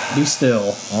 Be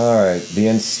still. All right.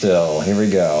 Being still. Here we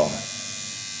go.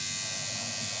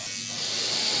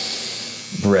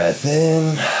 Breath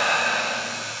in.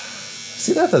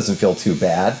 See, that doesn't feel too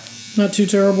bad. Not too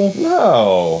terrible?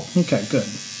 No. Okay, good.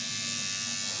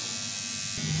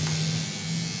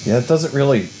 Yeah, it doesn't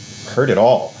really hurt at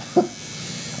all.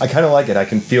 I kind of like it. I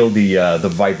can feel the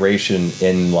vibration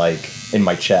in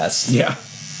my chest. Yeah.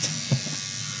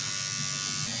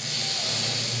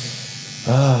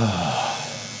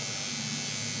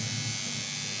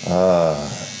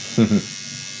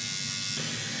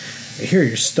 I hear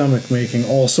your stomach making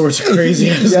all sorts of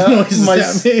crazy ass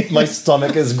noises at me. My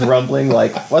stomach is grumbling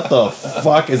like, what the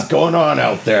fuck is going on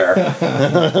out there?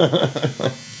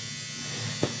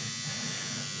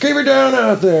 Keep her down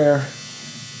out there.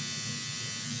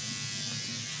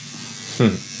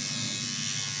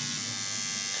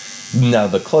 Now,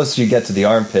 the closer you get to the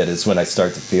armpit is when I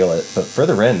start to feel it, but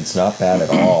further in, it's not bad at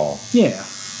all. Yeah.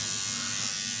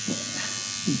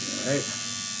 Right.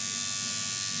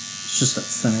 It's just that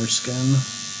thinner skin.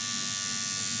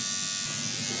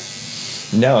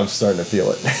 Now I'm starting to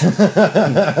feel it.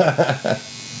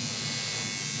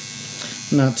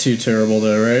 Not too terrible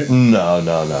though, right?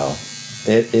 No.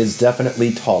 It is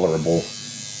definitely tolerable.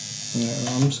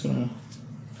 Yeah, I'm just gonna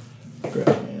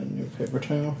grab me a new paper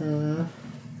towel here.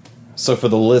 So for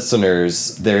the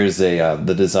listeners, there's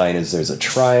the design is there's a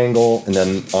triangle, and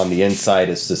then on the inside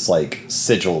is this like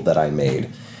sigil that I made.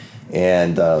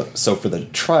 And so for the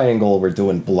triangle, we're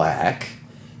doing black.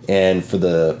 And for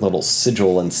the little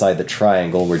sigil inside the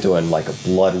triangle, we're doing like a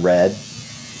blood red.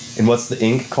 And what's the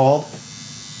ink called?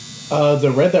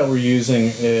 The red that we're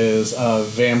using is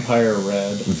Vampire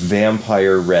Red.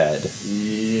 Vampire Red.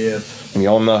 Yep. And you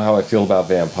all know how I feel about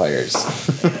vampires.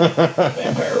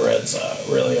 Vampire Red's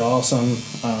really awesome.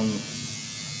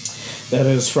 That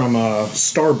is from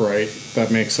Starbright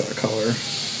that makes that color.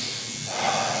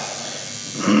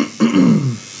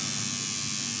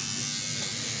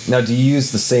 Now, do you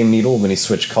use the same needle when you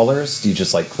switch colors? Do you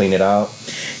just like clean it out?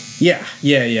 Yeah.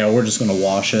 We're just gonna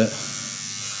wash it.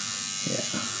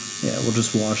 Yeah, we'll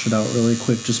just wash it out really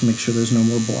quick. Just make sure there's no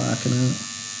more black in it.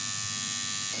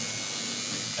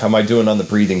 How am I doing on the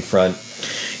breathing front?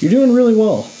 You're doing really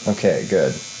well. Okay,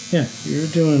 good. Yeah, you're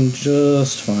doing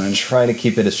just fine. I'm trying to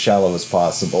keep it as shallow as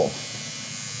possible.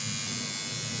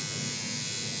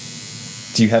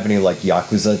 Do you have any like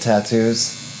Yakuza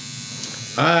tattoos?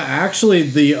 Actually,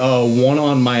 the one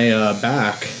on my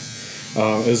back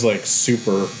is like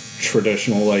super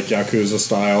traditional, like Yakuza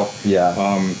style. Yeah.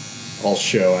 I'll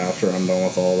show after I'm done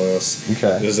with all this.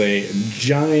 Okay. It is a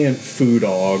giant foo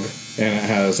dog, and it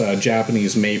has a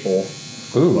Japanese maple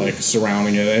like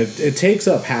surrounding it. It takes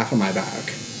up half of my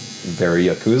back. Very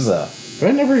Yakuza. Have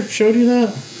I never showed you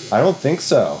that? I don't think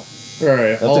so. All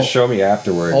right. You'll have to show me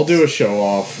afterwards. I'll do a show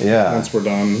off. Yeah. Once we're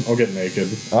done, I'll get naked.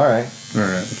 All right. All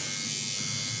right.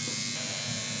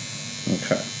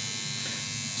 Okay.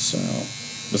 So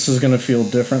this is going to feel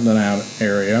different than that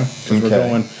area because we're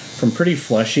going from pretty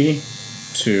fleshy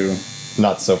to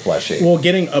not so fleshy. Well,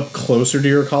 getting up closer to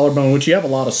your collarbone, which you have a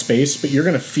lot of space, but you're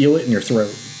going to feel it in your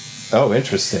throat. Oh,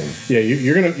 interesting. Yeah,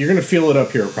 you're gonna feel it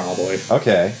up here probably.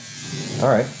 Okay. All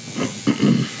right.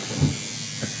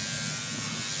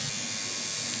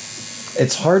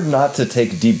 It's hard not to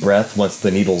take a deep breath once the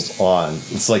needle's on.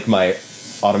 It's like my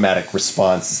automatic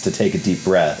response is to take a deep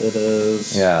breath. It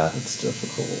is. Yeah. It's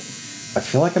difficult. I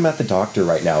feel like I'm at the doctor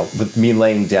right now with me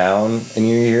laying down in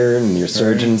your ear and your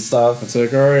surgeon stuff. It's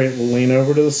like, all right, we'll lean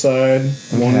over to the side,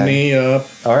 one knee up.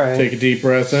 All right. Take a deep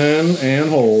breath in and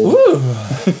hold. Woo!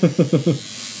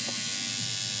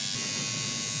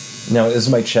 Now, is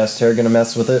my chest hair going to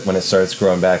mess with it when it starts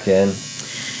growing back in?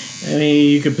 I mean,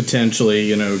 you could potentially,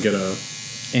 get a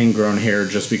ingrown hair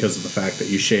just because of the fact that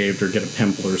you shaved, or get a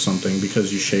pimple or something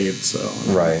because you shaved. So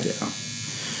right. Yeah.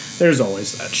 There's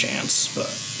always that chance, but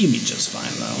you'd be just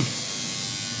fine, though.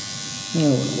 I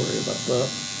wouldn't worry about that.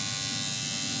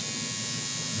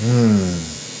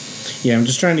 Yeah, I'm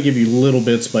just trying to give you little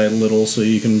bits by little so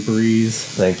you can breathe.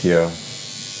 Thank you.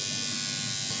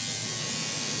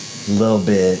 Little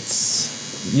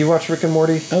bits. You watch Rick and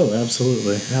Morty? Oh,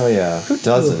 absolutely. Hell yeah. Who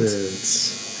doesn't?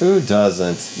 Who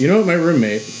doesn't? You know what, my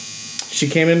roommate, she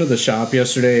came into the shop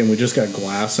yesterday and we just got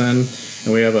glass in,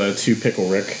 and we have a 2 Pickle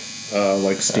Rick.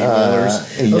 Like steamrollers.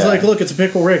 I was like, look, it's a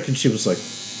Pickle Rick. And she was like,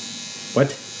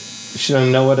 what? She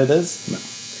doesn't know what it is? No.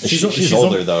 She's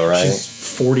older, though, right? She's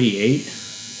 48.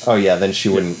 Oh, yeah, then she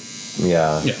wouldn't...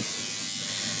 Yeah. Yeah.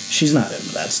 She's not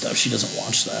into that stuff. She doesn't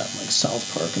watch that, like South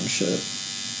Park and shit.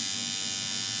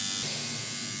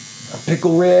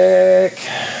 Pickle Rick.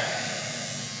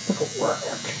 Pickle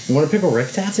Rick. You want a Pickle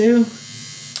Rick tattoo?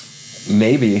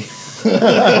 Maybe.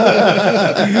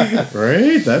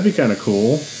 Right? That'd be kind of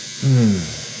cool.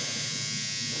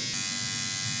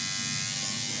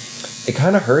 It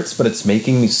kind of hurts, but it's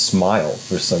making me smile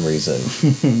for some reason.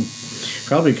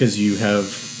 Probably because you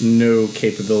have no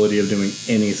capability of doing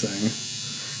anything.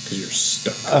 Because you're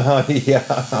stuck. Yeah,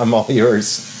 I'm all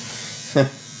yours.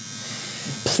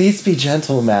 Please be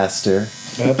gentle, master.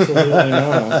 Absolutely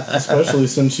not. Especially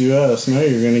since you asked. Now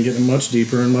you're going to get much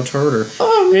deeper and much harder.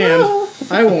 Oh, no.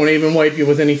 And I won't even wipe you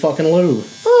with any fucking lube.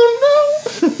 Oh,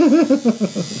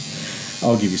 no.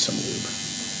 I'll give you some lube.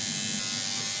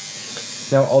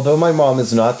 Now, although my mom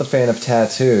is not the fan of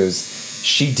tattoos,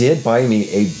 she did buy me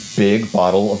a big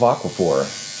bottle of Aquaphor.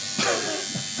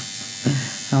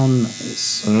 How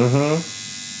nice. Mm-hmm.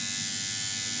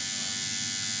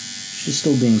 She's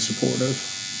still being supportive.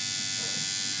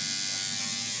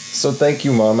 So thank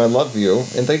you, Mom. I love you.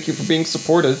 And thank you for being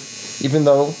supportive, even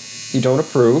though you don't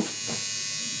approve.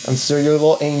 I'm still your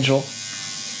little angel.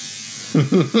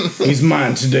 He's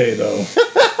mine today, though.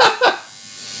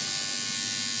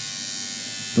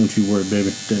 Don't you worry,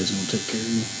 baby. Dad's gonna take care of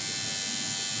you.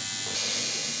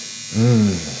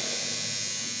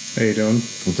 How you doing?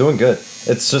 I'm doing good.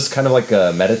 It's just kind of like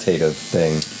a meditative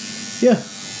thing. Yeah.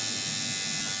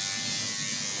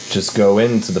 Just go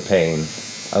into the pain.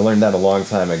 I learned that a long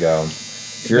time ago.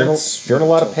 If you're in a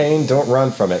lot of pain, don't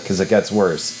run from it because it gets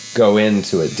worse. Go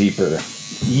into it deeper.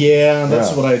 Yeah,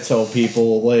 that's what I tell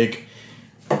people. Like,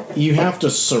 you have to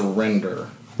surrender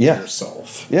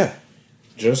yourself. Yeah.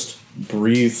 Just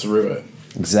breathe through it.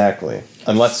 Exactly.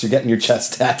 Unless you're getting your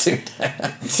chest tattooed.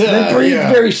 Then breathe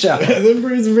very shallow. Then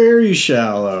breathe very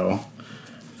shallow.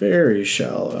 Very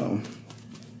shallow.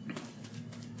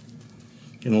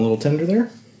 Getting a little tender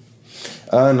there?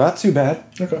 Not too bad.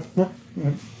 Okay.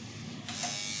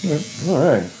 Yeah. All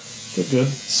right. Good.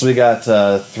 So we got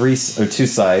two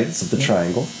sides of the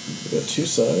triangle. We got two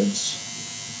sides.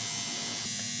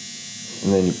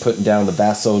 And then you're putting down the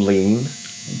Vaseline.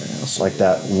 Like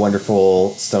that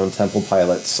wonderful Stone Temple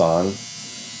Pilots song.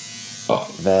 Oh.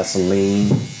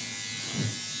 Vaseline.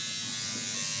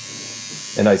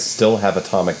 And I still have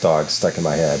Atomic Dog stuck in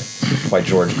my head by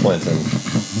George Clinton.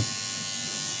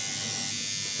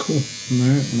 Cool.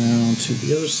 Alright, now to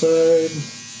the other side.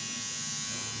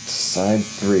 Side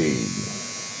 3.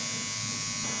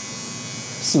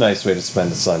 It's a nice way to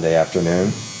spend a Sunday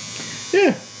afternoon.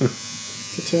 Yeah.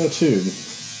 Get tattooed.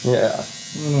 Yeah.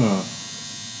 Why not?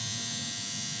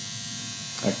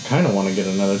 I kind of want to get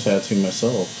another tattoo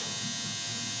myself.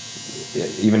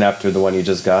 Even after the one you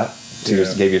just got?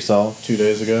 Gave yourself? 2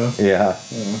 days ago? Yeah.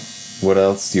 What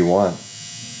else do you want?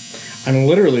 I'm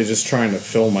literally just trying to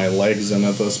fill my legs in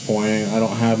at this point. I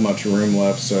don't have much room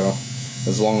left, so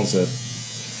as long as it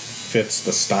fits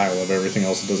the style of everything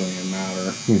else, it doesn't even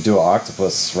matter. You do an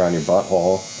octopus around your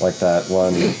butthole, like that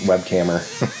one webcammer.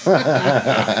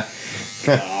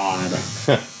 God.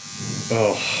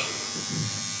 Oh.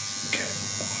 Okay.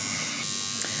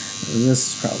 This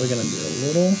is probably going to be a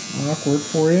little awkward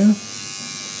for you.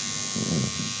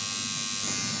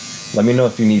 Let me know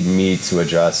if you need me to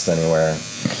adjust anywhere.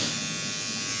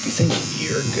 I think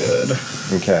you're good.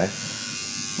 Okay.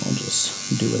 I'll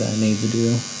just do what I need to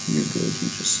do. You're good. You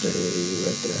just stay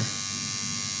right there.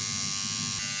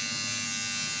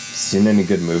 Seen any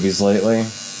good movies lately?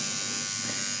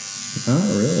 Not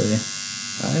really.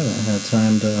 I haven't had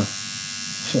time to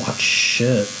watch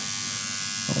shit.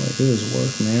 All I do is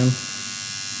work, man.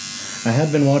 I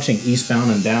have been watching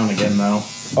Eastbound and Down again, though.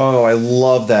 Oh, I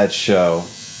love that show.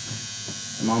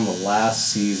 I'm on the last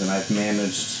season. I've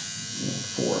managed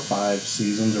 4 or 5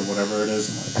 seasons or whatever it is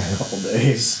in like a couple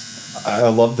days. I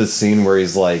love the scene where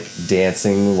he's like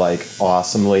dancing like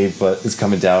awesomely, but is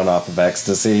coming down off of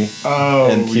ecstasy. Oh,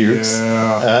 and pukes.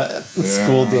 Yeah. The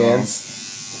school dance.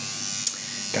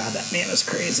 God, that man is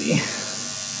crazy.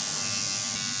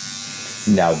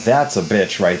 Now that's a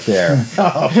bitch right there.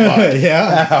 Oh, fuck.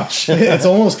 Yeah. Ouch. It's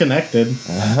almost connected.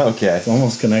 Okay. It's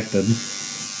almost connected.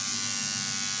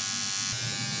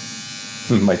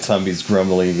 My tummy's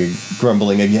grumbling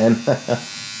again.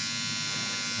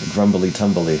 Grumbly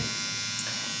tumbly.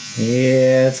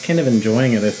 Yeah, it's kind of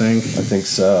enjoying it, I think. I think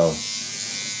so.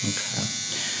 Okay.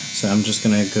 So I'm just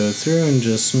going to go through and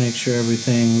just make sure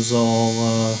everything's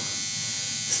all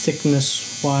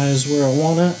thickness-wise where I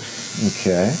want it.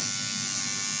 Okay.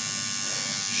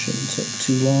 Shouldn't take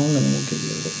too long, and we'll give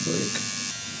you a little break.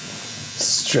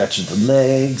 Stretch the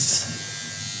legs.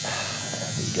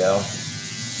 There we go.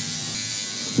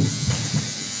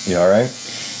 You alright?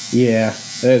 Yeah,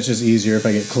 it's just easier if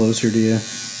I get closer to you.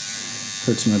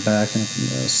 Hurts my back, and I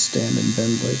can stand and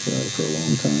bend like that for a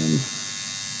long time.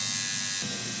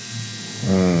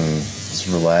 It's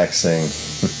relaxing.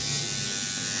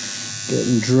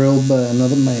 Getting drilled by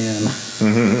another man.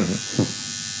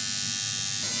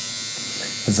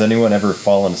 Has anyone ever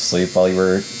fallen asleep while you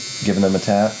were giving them a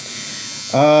tap?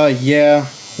 Yeah,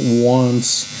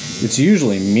 once. It's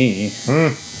usually me.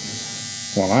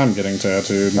 While I'm getting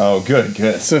tattooed. Oh, good.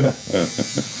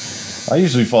 I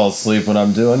usually fall asleep when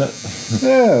I'm doing it.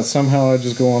 Yeah, somehow I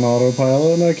just go on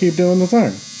autopilot and I keep doing the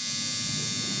thing.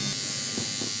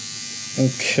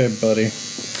 Okay, buddy.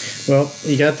 Well,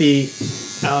 you got the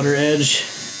outer edge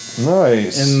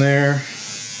Nice. in there.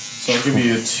 So I'll give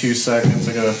you 2 seconds.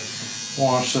 I gotta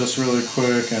wash this really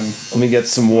quick and Let me get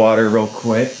some water real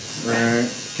quick.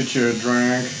 get you a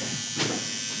drink.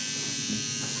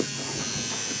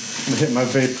 I'm gonna hit my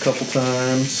vape a couple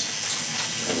times.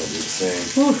 I will do the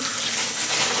same.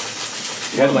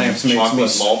 Headlamps makes me.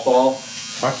 Chocolate malt ball.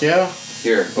 Fuck yeah.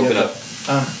 Here, open up.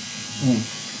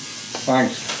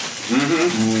 Thanks.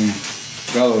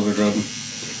 God, those are good.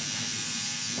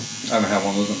 I haven't had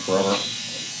one of those in forever.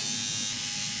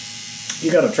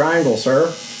 You got a triangle,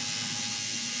 sir.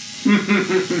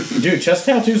 Dude, chest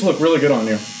tattoos look really good on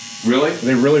you. Really?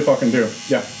 They really fucking do.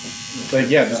 Yeah. Like,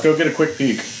 yeah, just go get a quick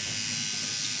peek.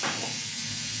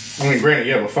 I mean, granted,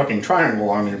 you have a fucking triangle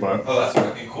on you, but... Oh, that's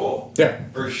gonna be cool. Yeah.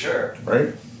 For sure.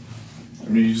 Right? I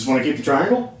mean, you just want to keep the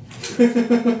triangle?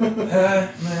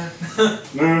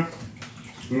 Nah.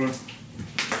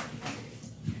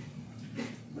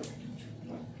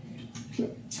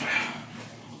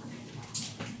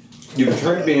 You've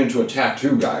turned me into a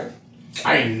tattoo guy.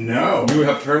 I know. You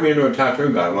have turned me into a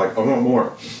tattoo guy. I'm like, I want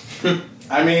more.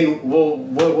 I mean, well,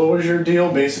 what was your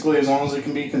deal? Basically, as long as it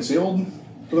can be concealed,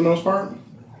 for the most part?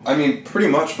 I mean, pretty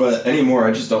much, but anymore,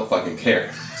 I just don't fucking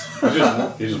care.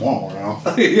 You just want more now.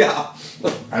 Yeah.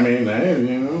 I mean, hey,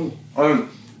 you know,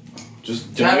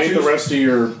 just donate the rest of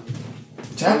your...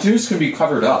 Tattoos can be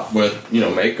covered up with,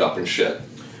 makeup and shit.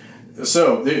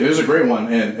 So, there's a great one,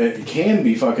 and it can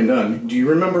be fucking done. Do you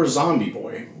remember Zombie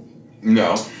Boy?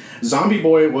 No. Zombie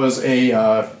Boy was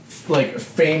a,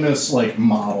 famous,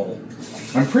 model.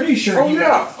 I'm pretty sure...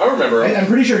 I remember him. I'm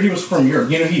pretty sure he was from Europe.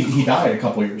 You know, he died a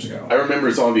couple years ago. I remember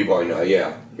Zombie Boy now,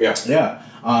 yeah. Yeah. Yeah.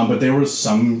 But there was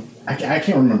some... I can't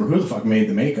remember who the fuck made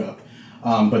the makeup.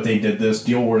 But they did this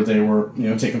deal where they were,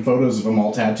 taking photos of him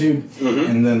all tattooed. Mm-hmm.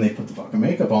 And then they put the fucking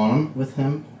makeup on him with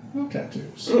him. No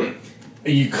tattoos. Mm.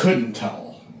 You couldn't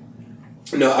tell.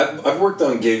 No, I've worked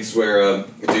on gigs where a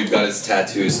dude got his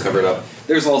tattoos covered up.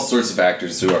 There's all sorts of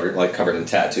actors who are covered in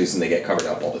tattoos and they get covered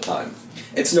up all the time.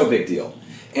 It's no big deal.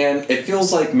 And it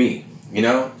feels like me,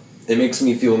 It makes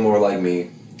me feel more like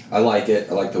me. I like it.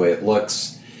 I like the way it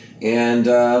looks. And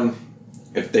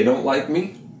if they don't like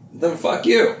me, then fuck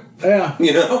you. Yeah.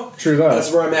 True that.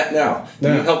 That's where I'm at now.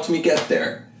 Yeah. You helped me get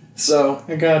there. So...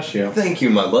 I got you. Thank you,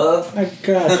 my love. I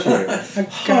got you. I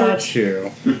got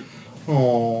you.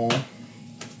 Aww.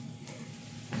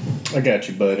 I got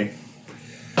you, buddy.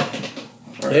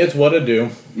 Right. It's what I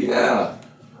do. Yeah.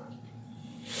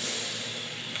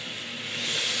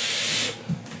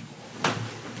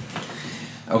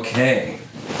 Okay.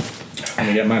 Let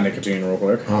me get my nicotine real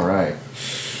quick. All right.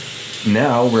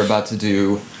 Now we're about to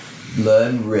do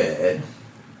Blood Red.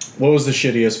 What was the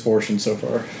shittiest portion so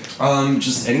far?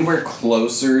 Just anywhere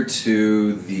closer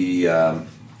to the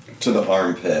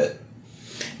armpit.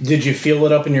 Did you feel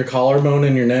it up in your collarbone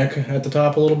and your neck at the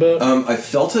top a little bit? I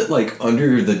felt it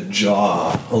under the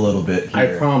jaw a little bit here.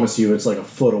 I promise you, it's a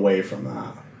foot away from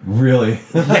that. Really?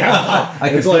 Yeah. I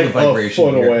can feel the vibration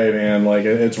a foot away, man.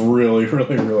 It's really,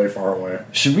 really, really far away.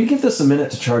 Should we give this a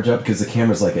minute to charge up? Because the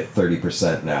camera's at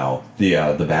 30% now.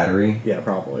 The battery? Yeah,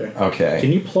 probably. Okay.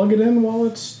 Can you plug it in while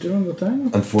it's doing the thing?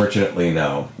 Unfortunately,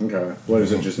 no. Okay. What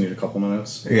does it just need a couple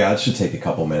minutes? Yeah, it should take a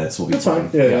couple minutes. We'll be That's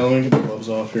fine. Yeah, let me get the gloves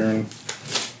off here and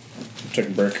take a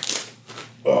break.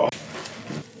 Oh.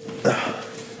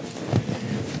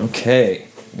 Okay.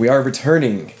 We are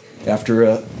returning after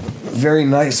a very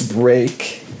nice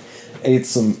break. Ate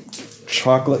some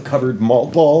chocolate-covered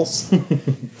malt balls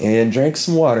and drank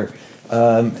some water.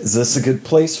 Is this a good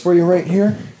place for you right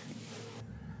here?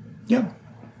 Yep.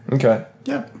 Okay.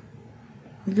 Yep.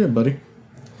 You're good, buddy.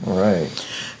 All right.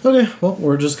 Okay, well,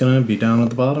 we're just going to be down at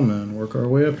the bottom and work our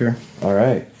way up here. All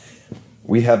right.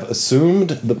 We have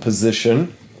assumed the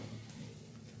position,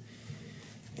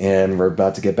 and we're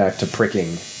about to get back to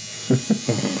pricking.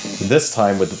 This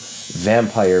time with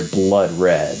Vampire Blood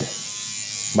Red.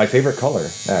 My favorite color,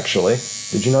 actually.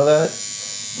 Did you know that?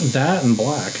 That and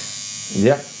black.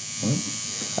 Yep.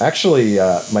 Actually,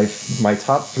 my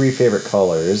top 3 favorite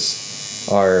colors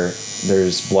are,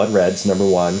 there's Blood Red's number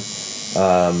 1,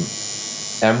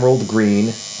 Emerald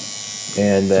Green,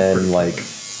 and then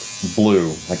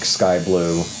blue, sky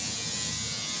blue.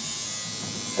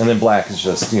 And then black is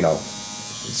just,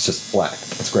 it's just black.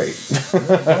 It's great.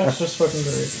 That's just fucking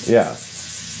great. Yeah.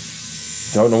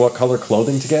 Don't know what color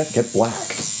clothing to get? Get black.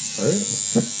 Right.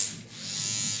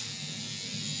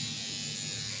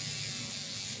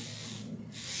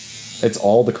 It's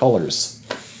all the colors.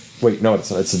 Wait, no,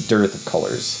 it's a dearth of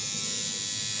colors.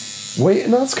 Wait,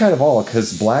 no, it's kind of all,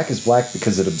 because black is black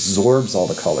because it absorbs all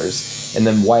the colors, and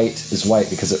then white is white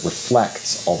because it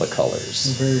reflects all the colors.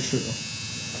 Very true.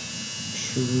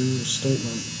 True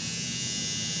statement.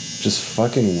 just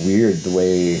fucking weird the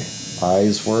way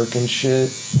eyes work and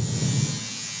shit.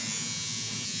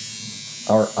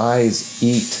 Our eyes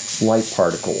eat light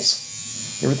particles.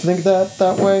 You ever think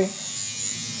that way?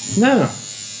 No.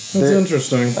 That's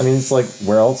interesting. I mean, it's like,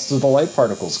 where else do the light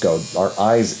particles go? Our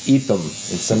eyes eat them and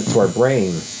send it to our brain.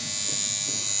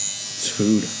 It's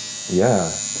food. Yeah.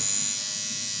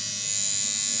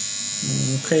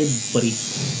 Okay, buddy.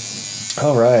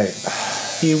 All right.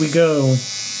 Here we go.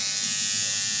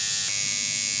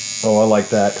 Oh, I like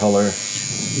that color.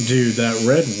 Dude, that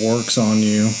red works on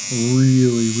you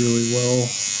really, really well.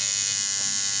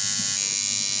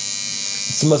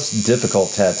 It's the most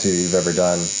difficult tattoo you've ever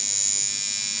done.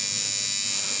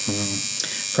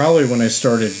 Probably when I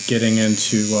started getting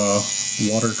into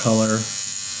watercolor,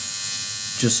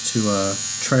 just to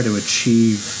try to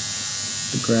achieve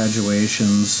the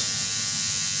graduations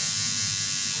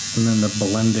and then the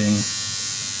blending.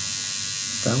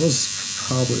 That was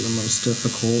probably the most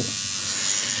difficult.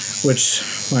 Which,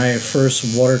 my first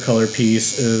watercolor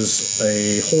piece is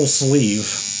a whole sleeve,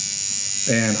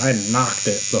 and I knocked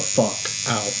it the fuck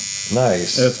out.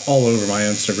 Nice. It's all over my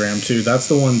Instagram too. That's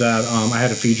the one that I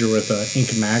had a feature with Ink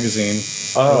Magazine.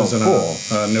 Oh, it was in cool.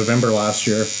 November last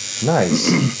year. Nice.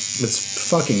 It's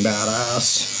fucking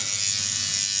badass.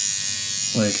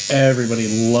 Like, everybody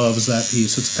loves that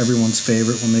piece. It's everyone's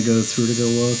favorite when they go through to go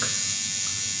look.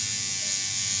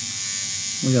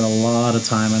 We got a lot of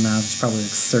time in that. It's probably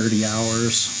like 30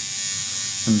 hours.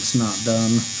 And it's not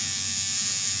done.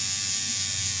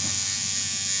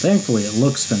 Thankfully, it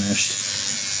looks finished.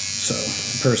 So,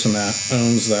 the person that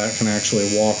owns that can actually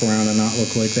walk around and not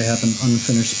look like they have an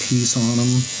unfinished piece on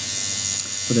them.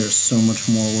 But there's so much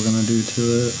more we're going to do to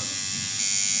it.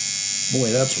 Boy,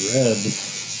 that's red.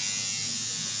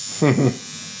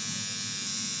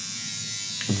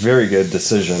 Very good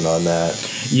decision on that.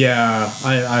 Yeah,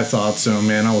 I thought so,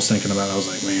 man. I was thinking about it. I was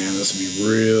like, man, this would be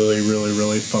really, really,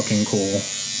 really fucking cool.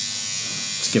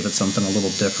 Let's give it something a little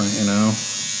different, you know?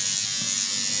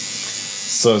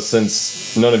 So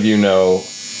since none of you know,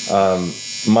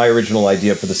 my original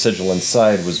idea for the sigil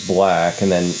inside was black,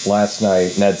 and then last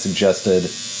night Ned suggested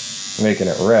making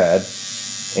it red,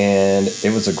 and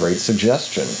it was a great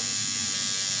suggestion.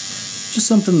 Just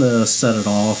something to set it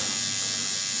off.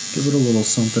 Give it a little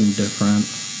something different.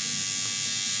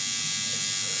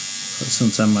 But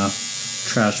since I'm a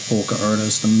trash polka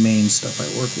artist, the main stuff I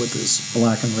work with is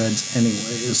black and reds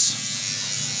anyways.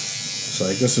 So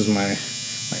like, this is my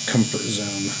comfort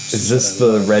zone. Is this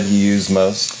the red you use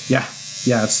most? Yeah,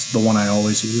 it's the one I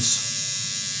always use.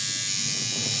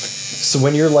 So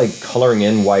when you're like coloring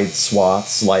in wide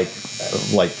swaths, like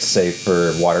say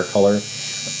for watercolor,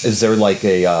 is there like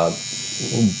a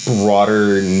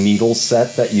broader needle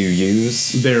set that you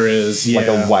use? There is, yeah. Like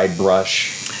a wide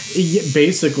brush? Yeah,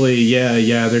 basically,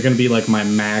 yeah. They're going to be like my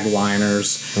mag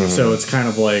liners. Mm-hmm. So it's kind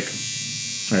of like,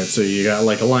 all right, so you got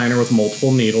like a liner with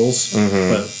multiple needles,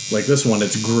 but like this one,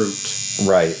 it's grouped.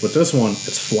 Right. With this one,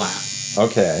 it's flat.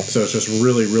 Okay. So it's just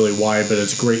really, really wide, but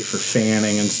it's great for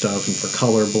fanning and stuff and for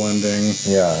color blending.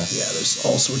 Yeah. Yeah, there's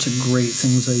all sorts of great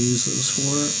things I use those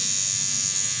for.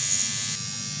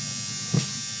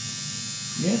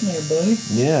 Getting there, buddy.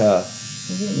 Yeah.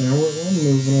 We're getting there. We're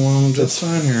moving along just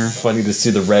fine here. Funny to see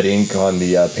the red ink on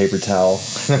the paper towel.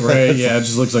 Right, yeah, it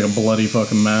just looks like a bloody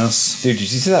fucking mess. Dude, did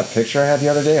you see that picture I had the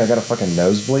other day? I got a fucking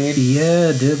nosebleed.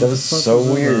 Yeah, dude. That was so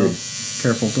weird.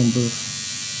 Careful, don't move.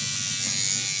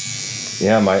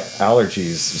 Yeah, my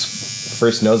allergies. It's the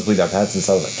first nosebleed I've had since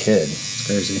I was a kid. It's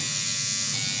crazy.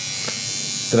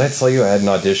 Did I tell you I had an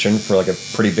audition for like a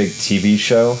pretty big TV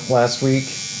show last week?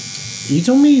 You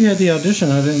told me you had the audition.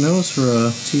 I didn't know it was for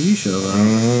a TV show, though.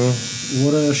 Mm-hmm.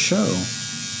 What a show.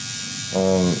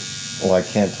 Well, I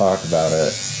can't talk about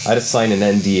it. I had to sign an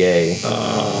NDA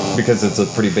because it's a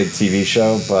pretty big TV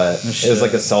show, but it was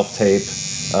like a self-tape.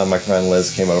 My friend Liz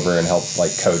came over and helped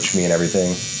like coach me and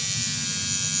everything.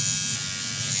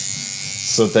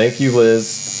 So thank you,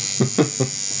 Liz.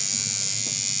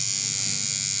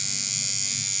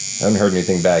 I haven't heard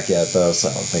anything back yet, though, so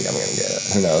I don't think I'm going to get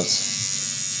it. Who knows?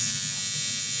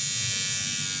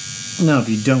 No, if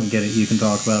you don't get it, you can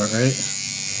talk about it, right?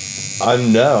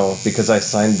 No, because I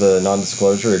signed the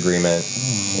non-disclosure agreement.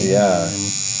 Oh, yeah. Man.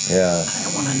 Yeah. I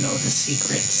want to know the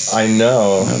secrets. I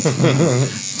know.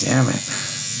 Damn it.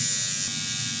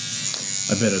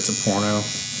 I bet it's a porno.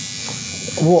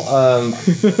 Well,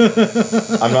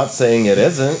 I'm not saying it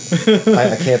isn't.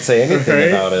 I can't say anything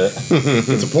about it.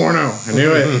 It's a porno. I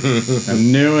knew it. I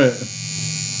knew it.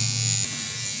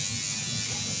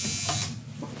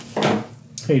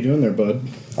 How you doing there, bud?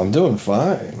 I'm doing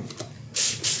fine.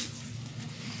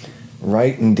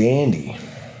 Right and dandy.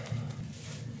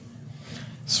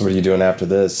 So what are you doing after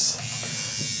this?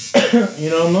 You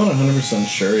know, I'm not 100%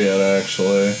 sure yet,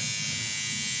 actually.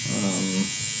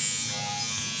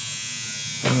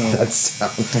 That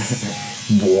sound.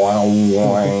 Boing,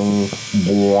 boing,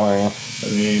 boing. I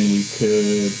mean, we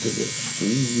could go get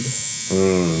food.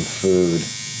 Food.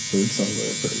 Food sounds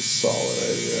like a pretty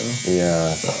solid idea.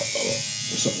 Yeah.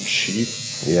 Something cheap.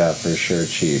 Yeah, for sure,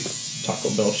 cheap. Taco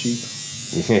Bell cheap.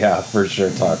 Yeah, for sure,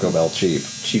 Taco Bell cheap.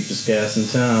 Cheapest gas in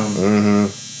town.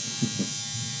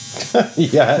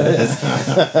 Yeah, it is.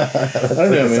 I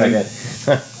don't know, man.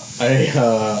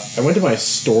 I went to my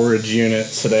storage unit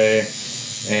today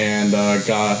and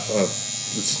got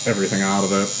everything out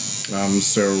of it.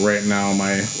 So right now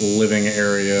my living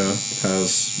area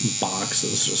has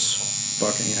boxes just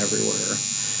fucking everywhere.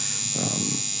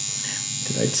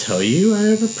 Did I tell you I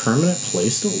have a permanent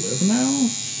place to live now?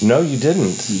 No, you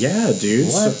didn't. Yeah, dude.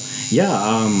 What?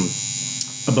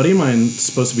 A buddy of mine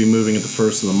supposed to be moving at the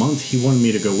first of the month. He wanted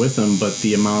me to go with him, but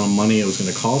the amount of money it was going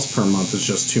to cost per month is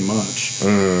just too much.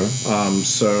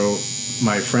 So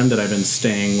my friend that I've been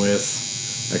staying with,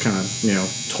 I kind of,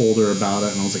 told her about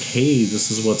it, and I was like, hey,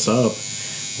 this is what's up.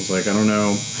 I was like, I don't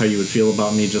know how you would feel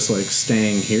about me just, like,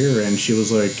 staying here. And she was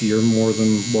like, you're more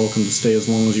than welcome to stay as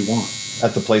long as you want.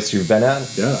 At the place you've been at?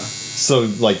 Yeah. So,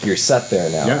 like, you're set there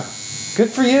now? Yeah. Good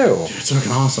for you. Dude, it's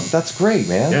fucking awesome. That's great,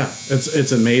 man. Yeah,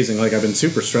 it's amazing. Like, I've been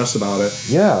super stressed about it.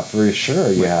 Yeah, for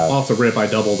sure you have. Off the rip, I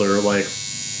doubled or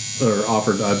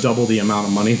offered double the amount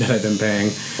of money that I've been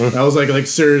paying. I was like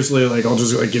seriously, like, I'll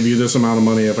just give you this amount of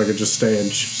money if I could just stay.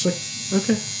 And she was like,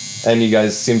 okay. And you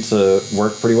guys seem to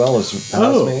work pretty well as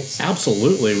housemates? Oh,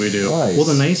 absolutely we do. Nice. Well,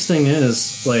 the nice thing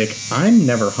is, like, I'm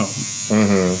never home.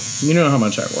 You know how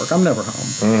much I work. I'm never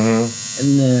home.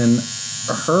 And then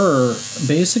her,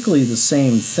 basically the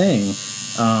same thing.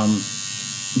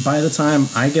 By the time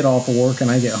I get off of work and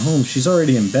I get home, she's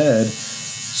already in bed.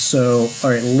 So,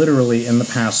 all right, literally in the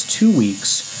past 2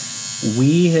 weeks,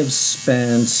 we have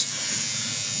spent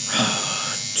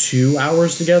 2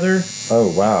 hours together.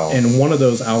 Oh, wow. And one of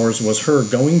those hours was her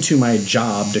going to my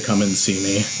job to come and see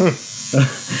me.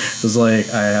 It was like,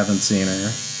 I haven't seen her.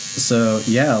 So,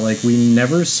 yeah, like, we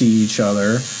never see each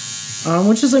other.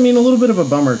 Which is, I mean, a little bit of a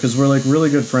bummer because we're, like,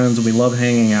 really good friends and we love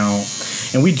hanging out.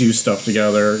 And we do stuff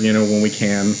together, when we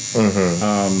can.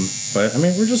 But, I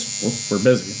mean, we're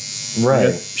busy. Right.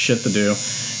 We got shit to do.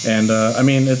 And, I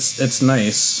mean, it's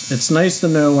nice. It's nice to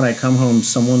know when I come home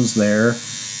someone's there,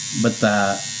 but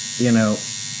that,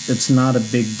 it's not a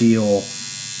big deal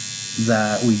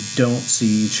that we don't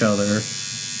see each other,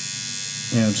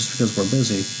 just because we're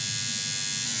busy.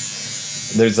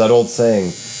 There's that old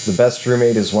saying, the best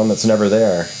roommate is one that's never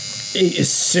there.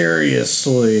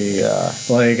 Seriously. Yeah.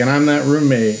 Like, and I'm that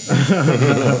roommate.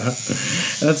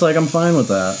 And it's like, I'm fine with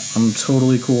that. I'm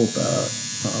totally cool with that.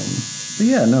 But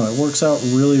yeah, no, it works out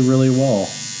really, really well.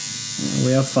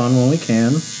 We have fun when we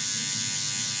can.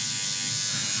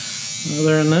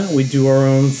 Other than that, we do our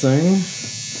own thing.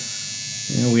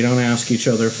 We don't ask each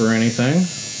other for anything.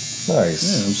 Nice.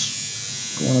 Yeah,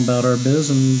 just going about our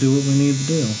biz and do what we need to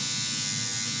do.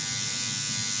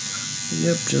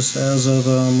 Yep, just as of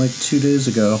 2 days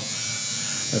ago,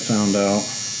 I found out.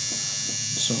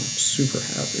 So I'm super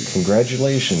happy.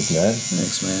 Congratulations, Ned.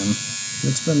 Thanks, man.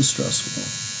 It's been stressful.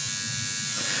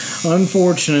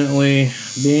 Unfortunately,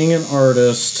 being an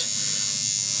artist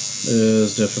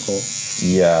is difficult.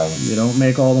 Yeah. You don't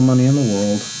make all the money in the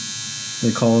world.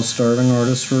 They call us starving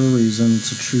artists for a reason.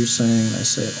 It's a true saying. I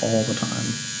say it all the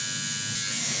time.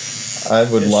 I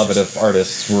would love it if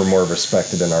artists were more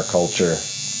respected in our culture.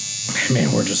 Man,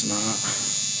 we're just not.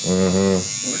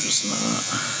 We're just not.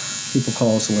 People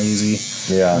call us lazy.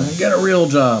 Yeah. Get a real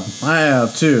job. I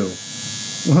have 2.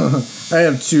 I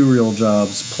have 2 real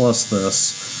jobs plus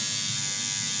this.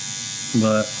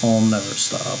 But I'll never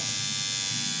stop.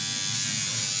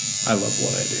 I love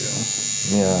what I do.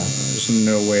 Yeah. There's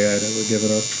no way I'd ever give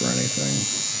it up for anything.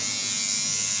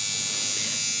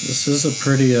 This is a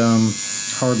pretty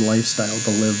hard lifestyle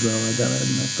to live, though. I gotta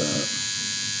admit that.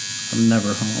 I'm never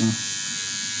home.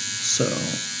 So,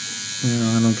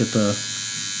 I don't get to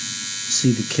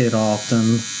see the kid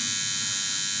often,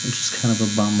 which is kind of a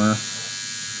bummer.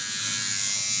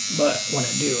 But when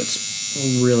I do, it's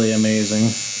really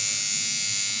amazing.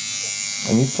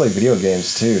 And you play video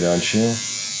games too, don't you?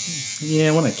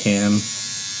 Yeah, when I can.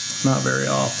 Not very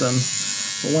often.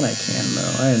 But when I can,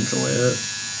 though, I enjoy it.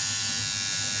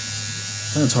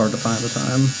 And it's hard to find the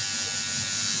time.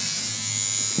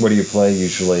 What do you play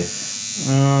usually?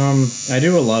 I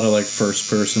do a lot of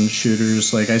first-person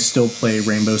shooters. I still play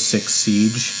Rainbow Six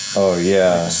Siege. Oh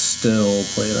yeah. I still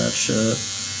play that shit.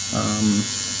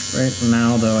 Right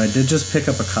now, though, I did just pick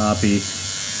up a copy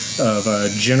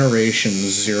Generation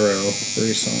Zero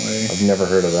recently. I've never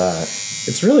heard of that.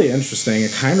 It's really interesting.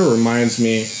 It kind of reminds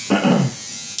me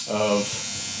of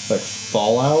like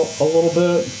Fallout a little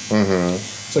bit. Mm-hmm.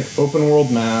 It's like open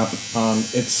world map.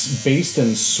 It's based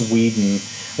in Sweden.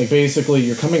 Like basically,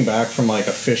 you're coming back from like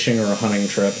a fishing or a hunting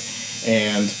trip,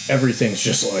 and everything's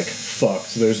just like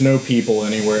fucked. There's no people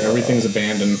anywhere. Everything's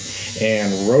abandoned,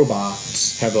 and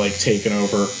robots have like taken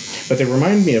over. But they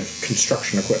remind me of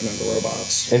construction equipment, the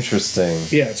robots. Interesting.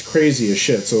 Yeah, it's crazy as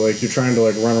shit. So like you're trying to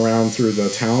like run around through the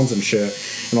towns and shit,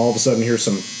 and all of a sudden here's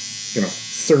some,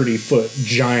 30-foot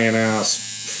giant ass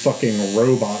fucking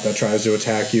robot that tries to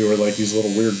attack you, or like these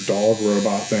little weird dog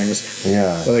robot things.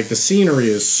 Yeah. But like the scenery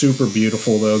is super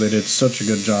beautiful though. They did such a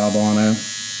good job on it.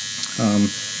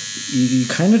 You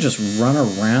kind of just run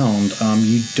around.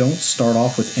 You don't start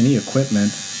off with any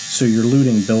equipment, so you're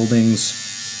looting buildings,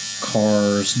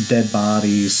 cars, dead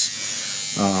bodies.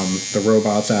 The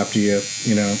robots, after you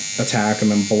attack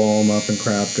them and blow them up and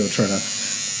crap, go try to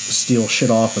steal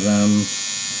shit off of them.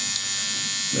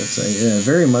 It's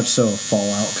very much so a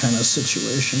Fallout kind of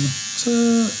situation.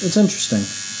 It's interesting,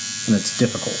 and it's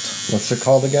difficult. What's it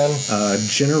called again?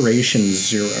 Generation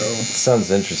Zero. Sounds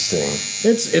interesting.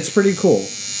 It's pretty cool.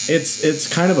 It's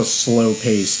kind of a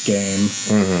slow-paced game,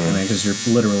 because you're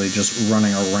literally just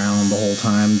running around the whole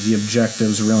time. The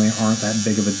objectives really aren't that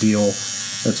big of a deal.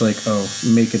 It's like,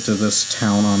 make it to this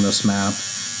town on this map,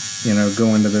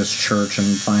 go into this church and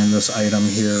find this item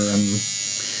here, and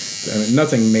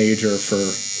nothing major for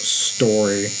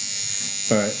story,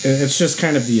 but it's just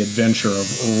kind of the adventure of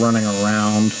running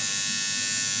around.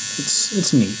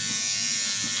 It's neat.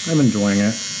 I'm enjoying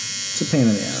it. It's a pain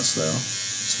in the ass though.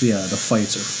 The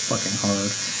fights are fucking hard.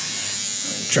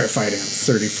 Try fighting a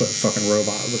 30-foot fucking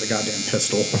robot with a goddamn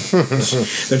pistol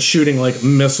that's shooting like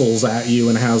missiles at you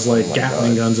and has like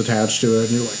Gatling guns attached to it,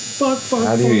 and you're like, fuck.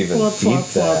 How do you even beat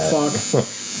that?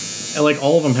 And like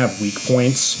all of them have weak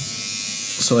points.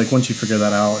 So like once you figure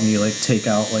that out and you like take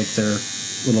out like their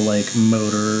little like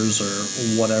motors or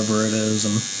whatever it is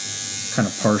and kind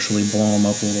of partially blow them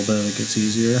up a little bit, it gets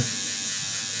easier.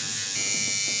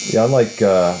 Yeah, I like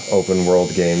open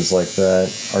world games like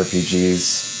that, RPGs.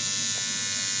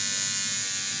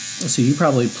 So you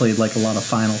probably played like a lot of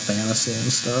Final Fantasy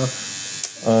and stuff.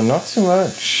 Not too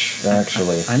much,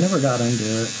 actually. I never got into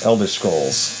it. Elder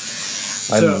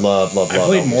Scrolls. I love I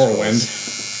played Elder Morrowind. Scrolls.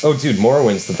 Oh, dude,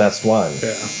 Morrowind's the best one.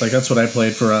 Yeah, like that's what I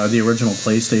played for the original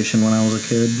PlayStation when I was a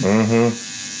kid. Mm-hmm.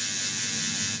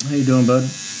 How you doing, bud?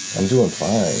 I'm doing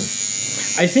fine.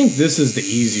 I think this is the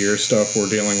easier stuff we're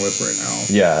dealing with right now.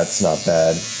 Yeah, it's not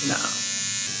bad. No.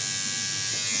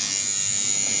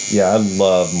 Yeah, I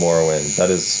love Morrowind.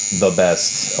 That is the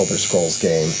best Elder Scrolls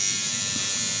game.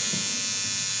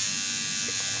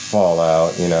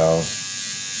 Fallout,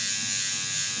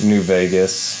 New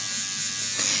Vegas.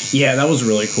 Yeah, that was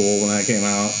really cool when that came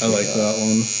out. I liked that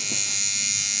one.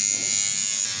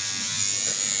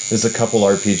 There's a couple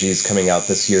RPGs coming out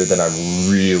this year that I'm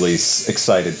really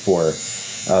excited for.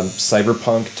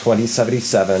 Cyberpunk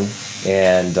 2077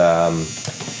 and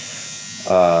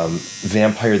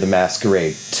Vampire the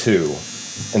Masquerade 2.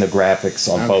 And the graphics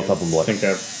on both of them look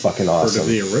fucking awesome. Heard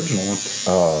of the original one.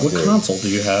 Oh, what console do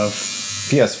you have?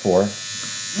 PS4.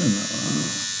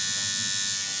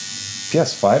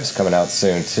 PS5's coming out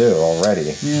soon too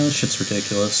already. Yeah, this shit's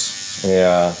ridiculous.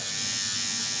 Yeah.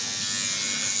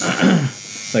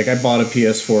 Like I bought a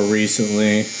PS4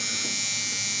 recently,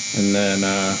 and then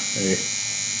I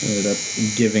ended up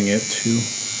giving it to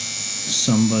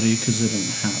somebody because they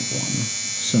didn't have one.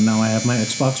 So now I have my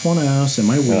Xbox One S and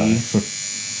my Wii.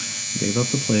 Gave up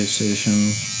the PlayStation.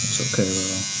 It's okay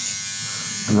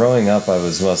though. Growing up, I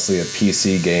was mostly a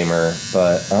PC gamer,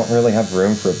 but I don't really have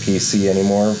room for a PC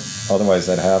anymore. Otherwise,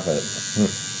 I'd have it.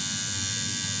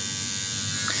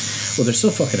 Well, they're so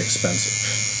fucking expensive.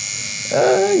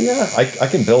 Yeah, I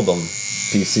can build them,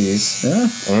 PCs. Yeah?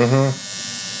 Mm-hmm.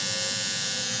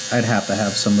 I'd have to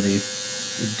have somebody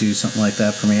do something like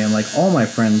that for me. And, like, all my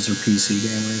friends are PC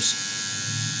gamers.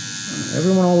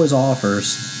 Everyone always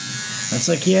offers. It's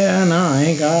like, yeah, no, I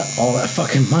ain't got all that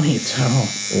fucking money, though.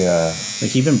 Yeah.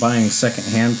 Like, even buying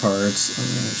second-hand parts, I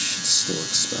mean, it's still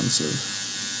expensive.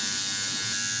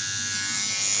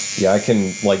 Yeah, I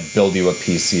can, like, build you a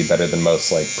PC better than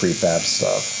most, like, prefab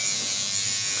stuff.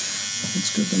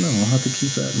 It's good to know. I'll have to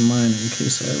keep that in mind in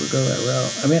case I ever go that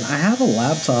route. I mean, I have a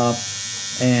laptop,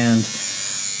 and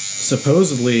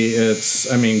supposedly it's,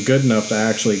 good enough to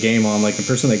actually game on. Like, the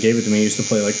person that gave it to me used to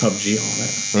play, like, PUBG on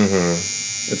it. Mm-hmm.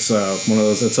 It's one of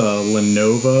those, it's a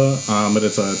Lenovo, but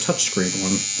it's a touchscreen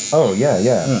one. Oh, yeah.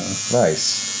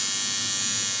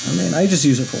 Nice. I just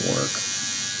use it for work.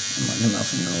 and like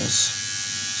nothing else.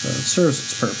 So it serves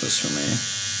its purpose for me.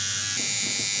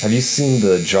 Have you seen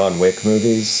the John Wick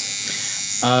movies?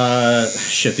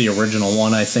 Shit, the original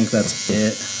one, I think that's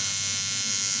it.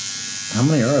 How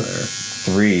many are there?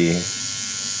 3.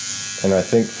 And I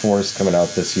think 4 is coming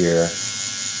out this year.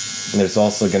 And there's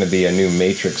also going to be a new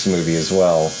Matrix movie as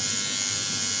well.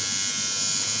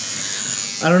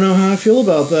 I don't know how I feel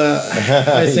about that.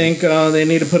 I think they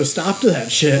need to put a stop to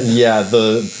that shit. Yeah,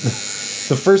 the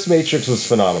first Matrix was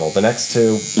phenomenal. The next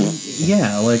 2...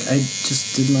 Yeah, like, I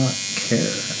just did not care.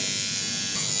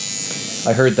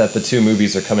 I heard that the 2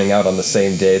 movies are coming out on the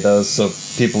same day, though, so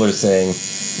people are saying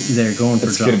They're going for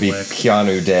it's John going to be Wick.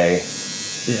 Keanu Day.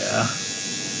 Yeah.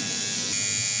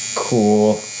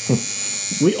 Cool.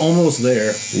 We almost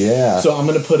there. Yeah. So I'm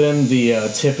gonna put in the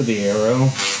tip of the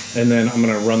arrow, and then I'm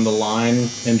gonna run the line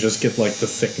and just get like the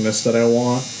thickness that I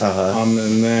want.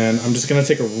 And then I'm just gonna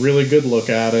take a really good look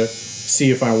at it,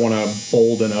 see if I want to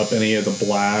bolden up any of the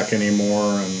black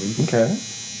anymore, and Okay.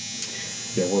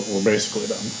 yeah, we're basically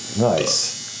done.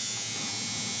 Nice.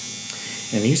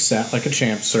 And you sat like a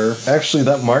champ, sir. Actually,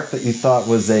 that mark that you thought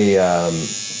was a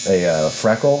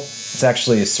freckle, it's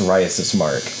actually a psoriasis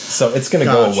mark. So it's going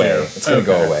to go Gotcha. away. It's going to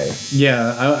go Okay. away.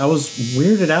 Yeah, I was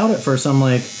weirded out at first. I'm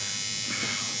like,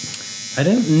 I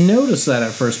didn't notice that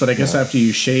at first, but I guess after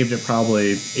you shaved it,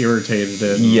 probably irritated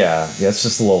it. Yeah, it's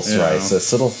just a little Yeah.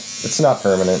 psoriasis. It's not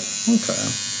permanent. Okay.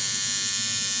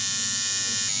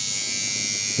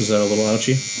 Is that a little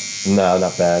ouchy? No,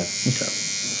 not bad. Okay.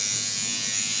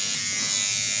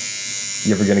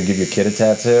 You ever going to give your kid a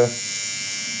tattoo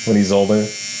when he's older?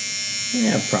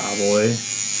 Yeah, probably.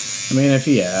 I mean, if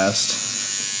he asked,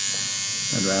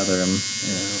 I'd rather him,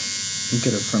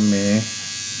 get it from me.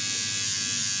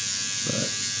 But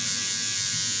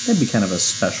that'd be kind of a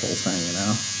special thing,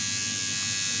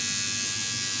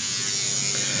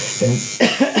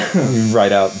 You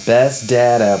write out, best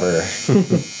dad ever.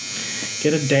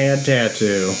 Get a dad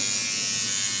tattoo.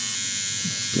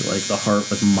 Be like the heart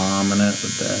with mom in it,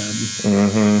 with dad.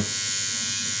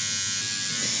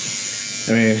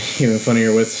 I mean, even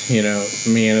funnier with, me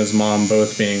and his mom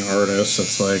both being artists,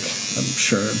 it's like, I'm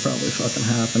sure it'd probably fucking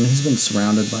happen. He's been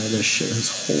surrounded by this shit his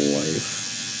whole life.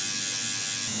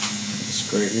 it's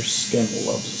great. Your skin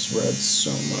loves this red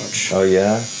so much. Oh,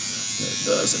 yeah? It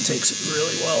does. It takes it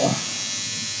really well.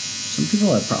 Some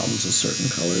people have problems with certain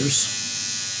colors.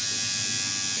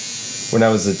 When I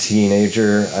was a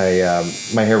teenager,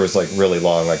 my hair was like really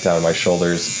long, like down my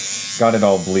shoulders. Got it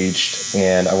all bleached,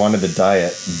 and I wanted to dye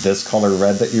it this color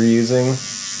red that you're using.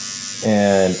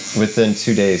 And within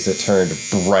 2 days, it turned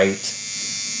bright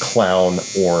clown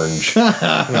orange.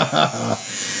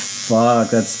 Fuck,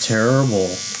 that's terrible.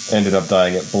 Ended up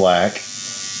dyeing it black.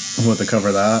 What to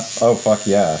cover that? Oh, fuck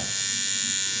yeah.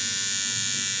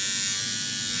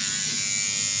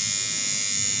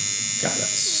 God,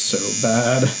 that's so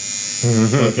bad.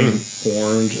 Fucking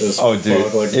orange as Oh, dude,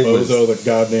 fuck, like it Bozo the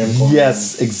goddamn clown.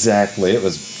 Yes, exactly. It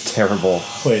was terrible.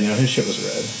 Wait, no, his shit was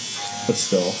red. But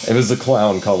still. It was a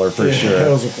clown color for Yeah, sure.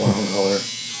 That was a clown color.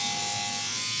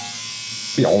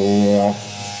 Byong.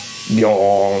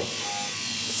 Byong.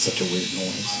 Such a weird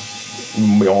noise.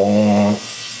 Byong.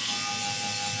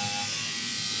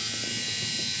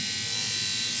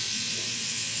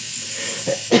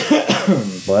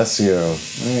 Bless you.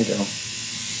 There you go.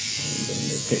 I'm getting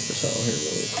your paper towel here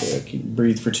really quick. You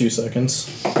breathe for 2 seconds.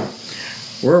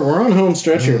 We're on home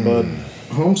stretch here, bud.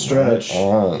 Home stretch.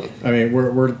 On. I mean,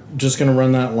 we're just gonna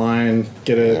run that line,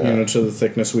 get it to the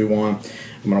thickness we want.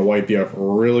 I'm gonna wipe you up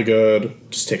really good.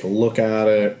 Just take a look at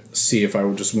it, see if I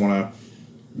would just want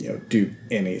to, do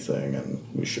anything, and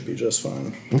we should be just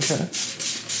fine. Okay.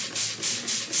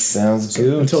 Sounds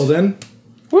good. Until then,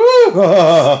 Woo!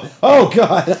 Oh,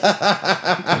 God.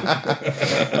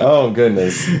 Oh,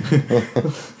 goodness.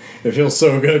 it feels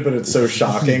so good, but it's so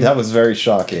shocking. That was very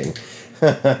shocking.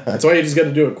 That's why you just got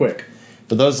to do it quick.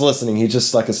 For those listening, he just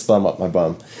stuck his thumb up my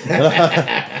bum.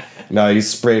 No, he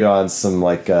sprayed on some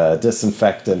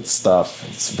disinfectant stuff.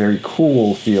 It's very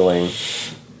cool feeling.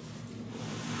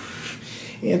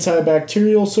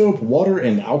 Antibacterial soap, water,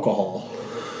 and alcohol.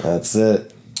 That's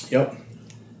it. Yep.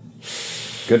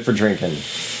 Good for drinking.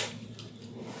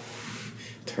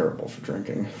 Terrible for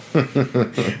drinking.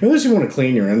 At least you want to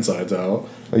clean your insides out.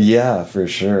 Yeah, for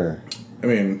sure. I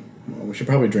mean, well, we should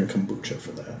probably drink kombucha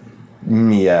for that.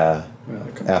 Yeah. I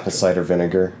like kombucha. Apple cider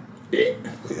vinegar.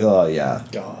 Oh, yeah.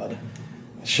 God.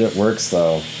 Shit works,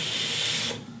 though.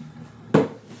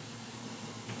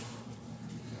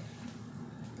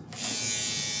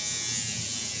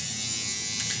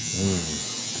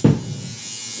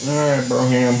 All right,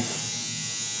 Broham.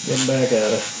 Getting back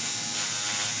at it.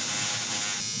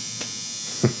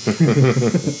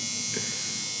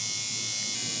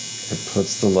 It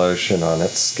puts the lotion on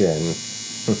its skin. It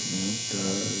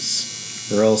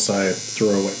does. Or else I throw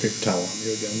a wet paper towel on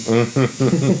you again.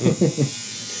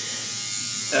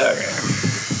 Okay.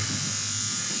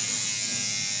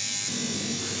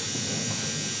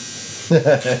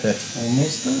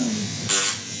 Almost done.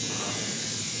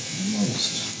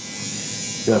 Almost.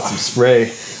 Got some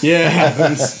spray. Yeah, it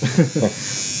happens.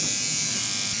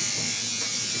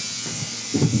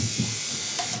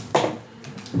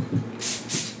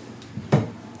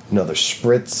 Another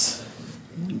spritz.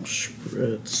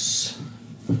 Spritz.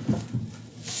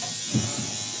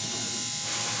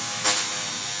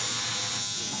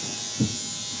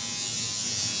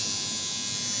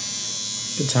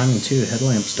 Good timing too.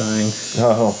 Headlamp's dying.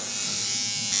 Oh.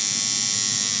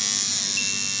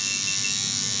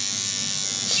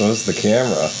 So is the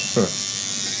camera.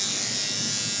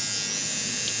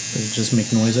 Did it just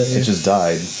make noise at you? It just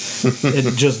died.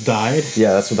 It just died?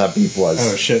 Yeah, that's what that beep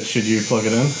was. Oh shit, should you plug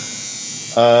it in?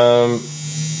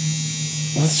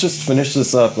 Let's just finish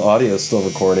this up. The audio's still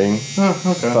recording. Oh,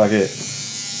 okay. Fuck it.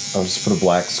 I'll just put a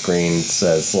black screen that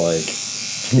says, like,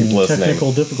 keep listening.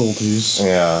 Technical difficulties.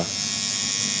 Yeah.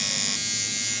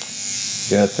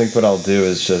 Yeah, I think what I'll do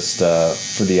is just,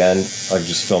 for the end, I'll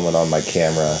just film it on my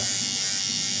camera.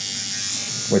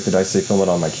 Wait, did I say film it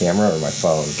on my camera or my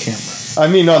phone? Camera. I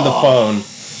mean on the phone.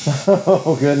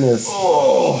 Oh, goodness.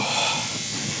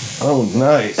 Oh,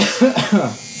 nice.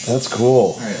 That's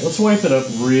cool. Alright, let's wipe it up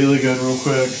really good real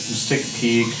quick. Just take a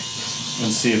peek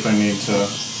and see if I need to...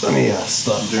 Let me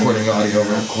stop recording audio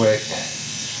real quick.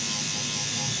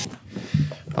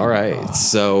 All right,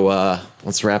 so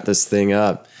let's wrap this thing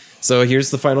up. So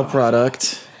here's the final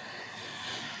product.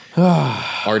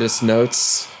 Artist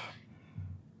notes.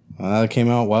 It came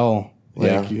out well.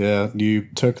 Yeah, you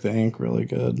took the ink really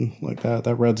good. Like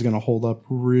that red's gonna hold up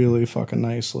really fucking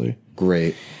nicely.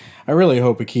 Great. I really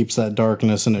hope it keeps that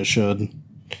darkness, and it should.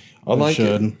 I like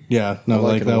it. Yeah, no,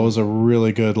 like it a that lot. was a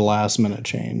really good last minute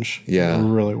change. Yeah. It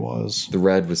really was. The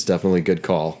red was definitely a good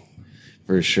call,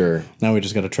 for sure. Now we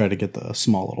just got to try to get the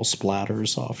small little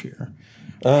splatters off here.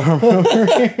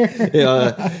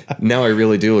 Yeah. Now I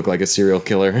really do look like a serial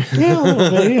killer. Yeah, a little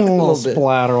bit. A little bit.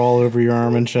 splatter all over your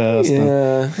arm and chest.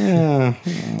 Yeah. Yeah,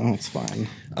 it's fine.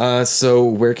 So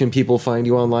where can people find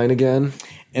you online again?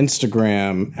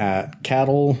 Instagram at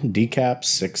cattle decap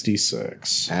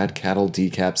 66. At Cattle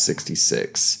Decap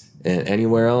 66. And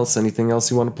anywhere else? Anything else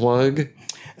you want to plug?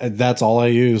 That's all I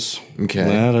use. Okay.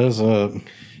 That is it.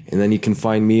 And then you can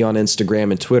find me on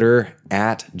Instagram and Twitter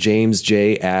at James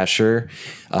J. Asher.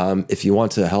 If you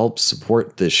want to help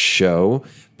support this show,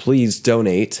 please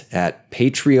donate at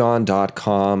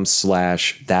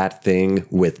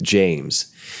patreon.com/thatthingwithjames.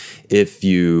 If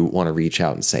you want to reach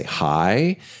out and say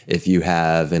hi, if you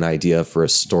have an idea for a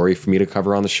story for me to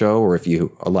cover on the show, or if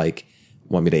you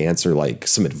want me to answer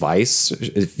some advice,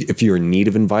 if you're in need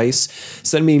of advice,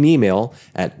 send me an email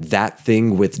at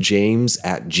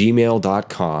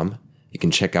thatthingwithjames@gmail.com. You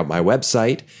can check out my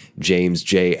website,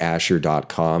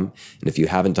 jamesjasher.com. And if you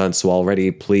haven't done so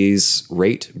already, please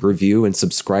rate, review, and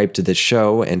subscribe to this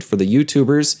show. And for the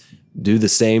YouTubers, do the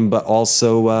same, but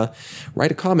also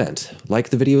write a comment, like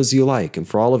the videos you like. And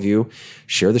for all of you,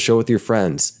 share the show with your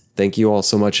friends. Thank you all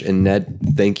so much. And Ned,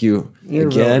 thank you You're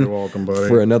again very welcome, buddy.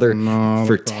 for another, Not a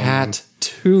for problem.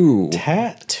 Tattoo.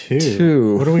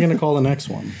 Tattoo. What are we going to call the next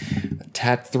one?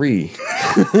 Tat 3.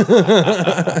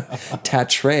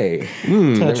 Tatray.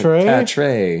 Tatray?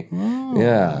 Tatray.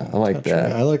 Yeah, I like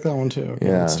that. I like that one too. Okay,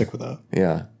 Yeah. let's stick with that.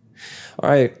 Yeah. All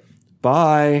right.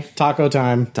 Bye. Taco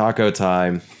time. Taco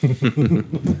time.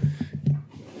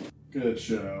 Good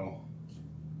show.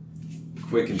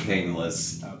 Quick and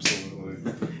painless. Absolutely.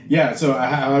 Yeah, so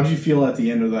how did you feel at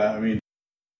the end of that? I mean,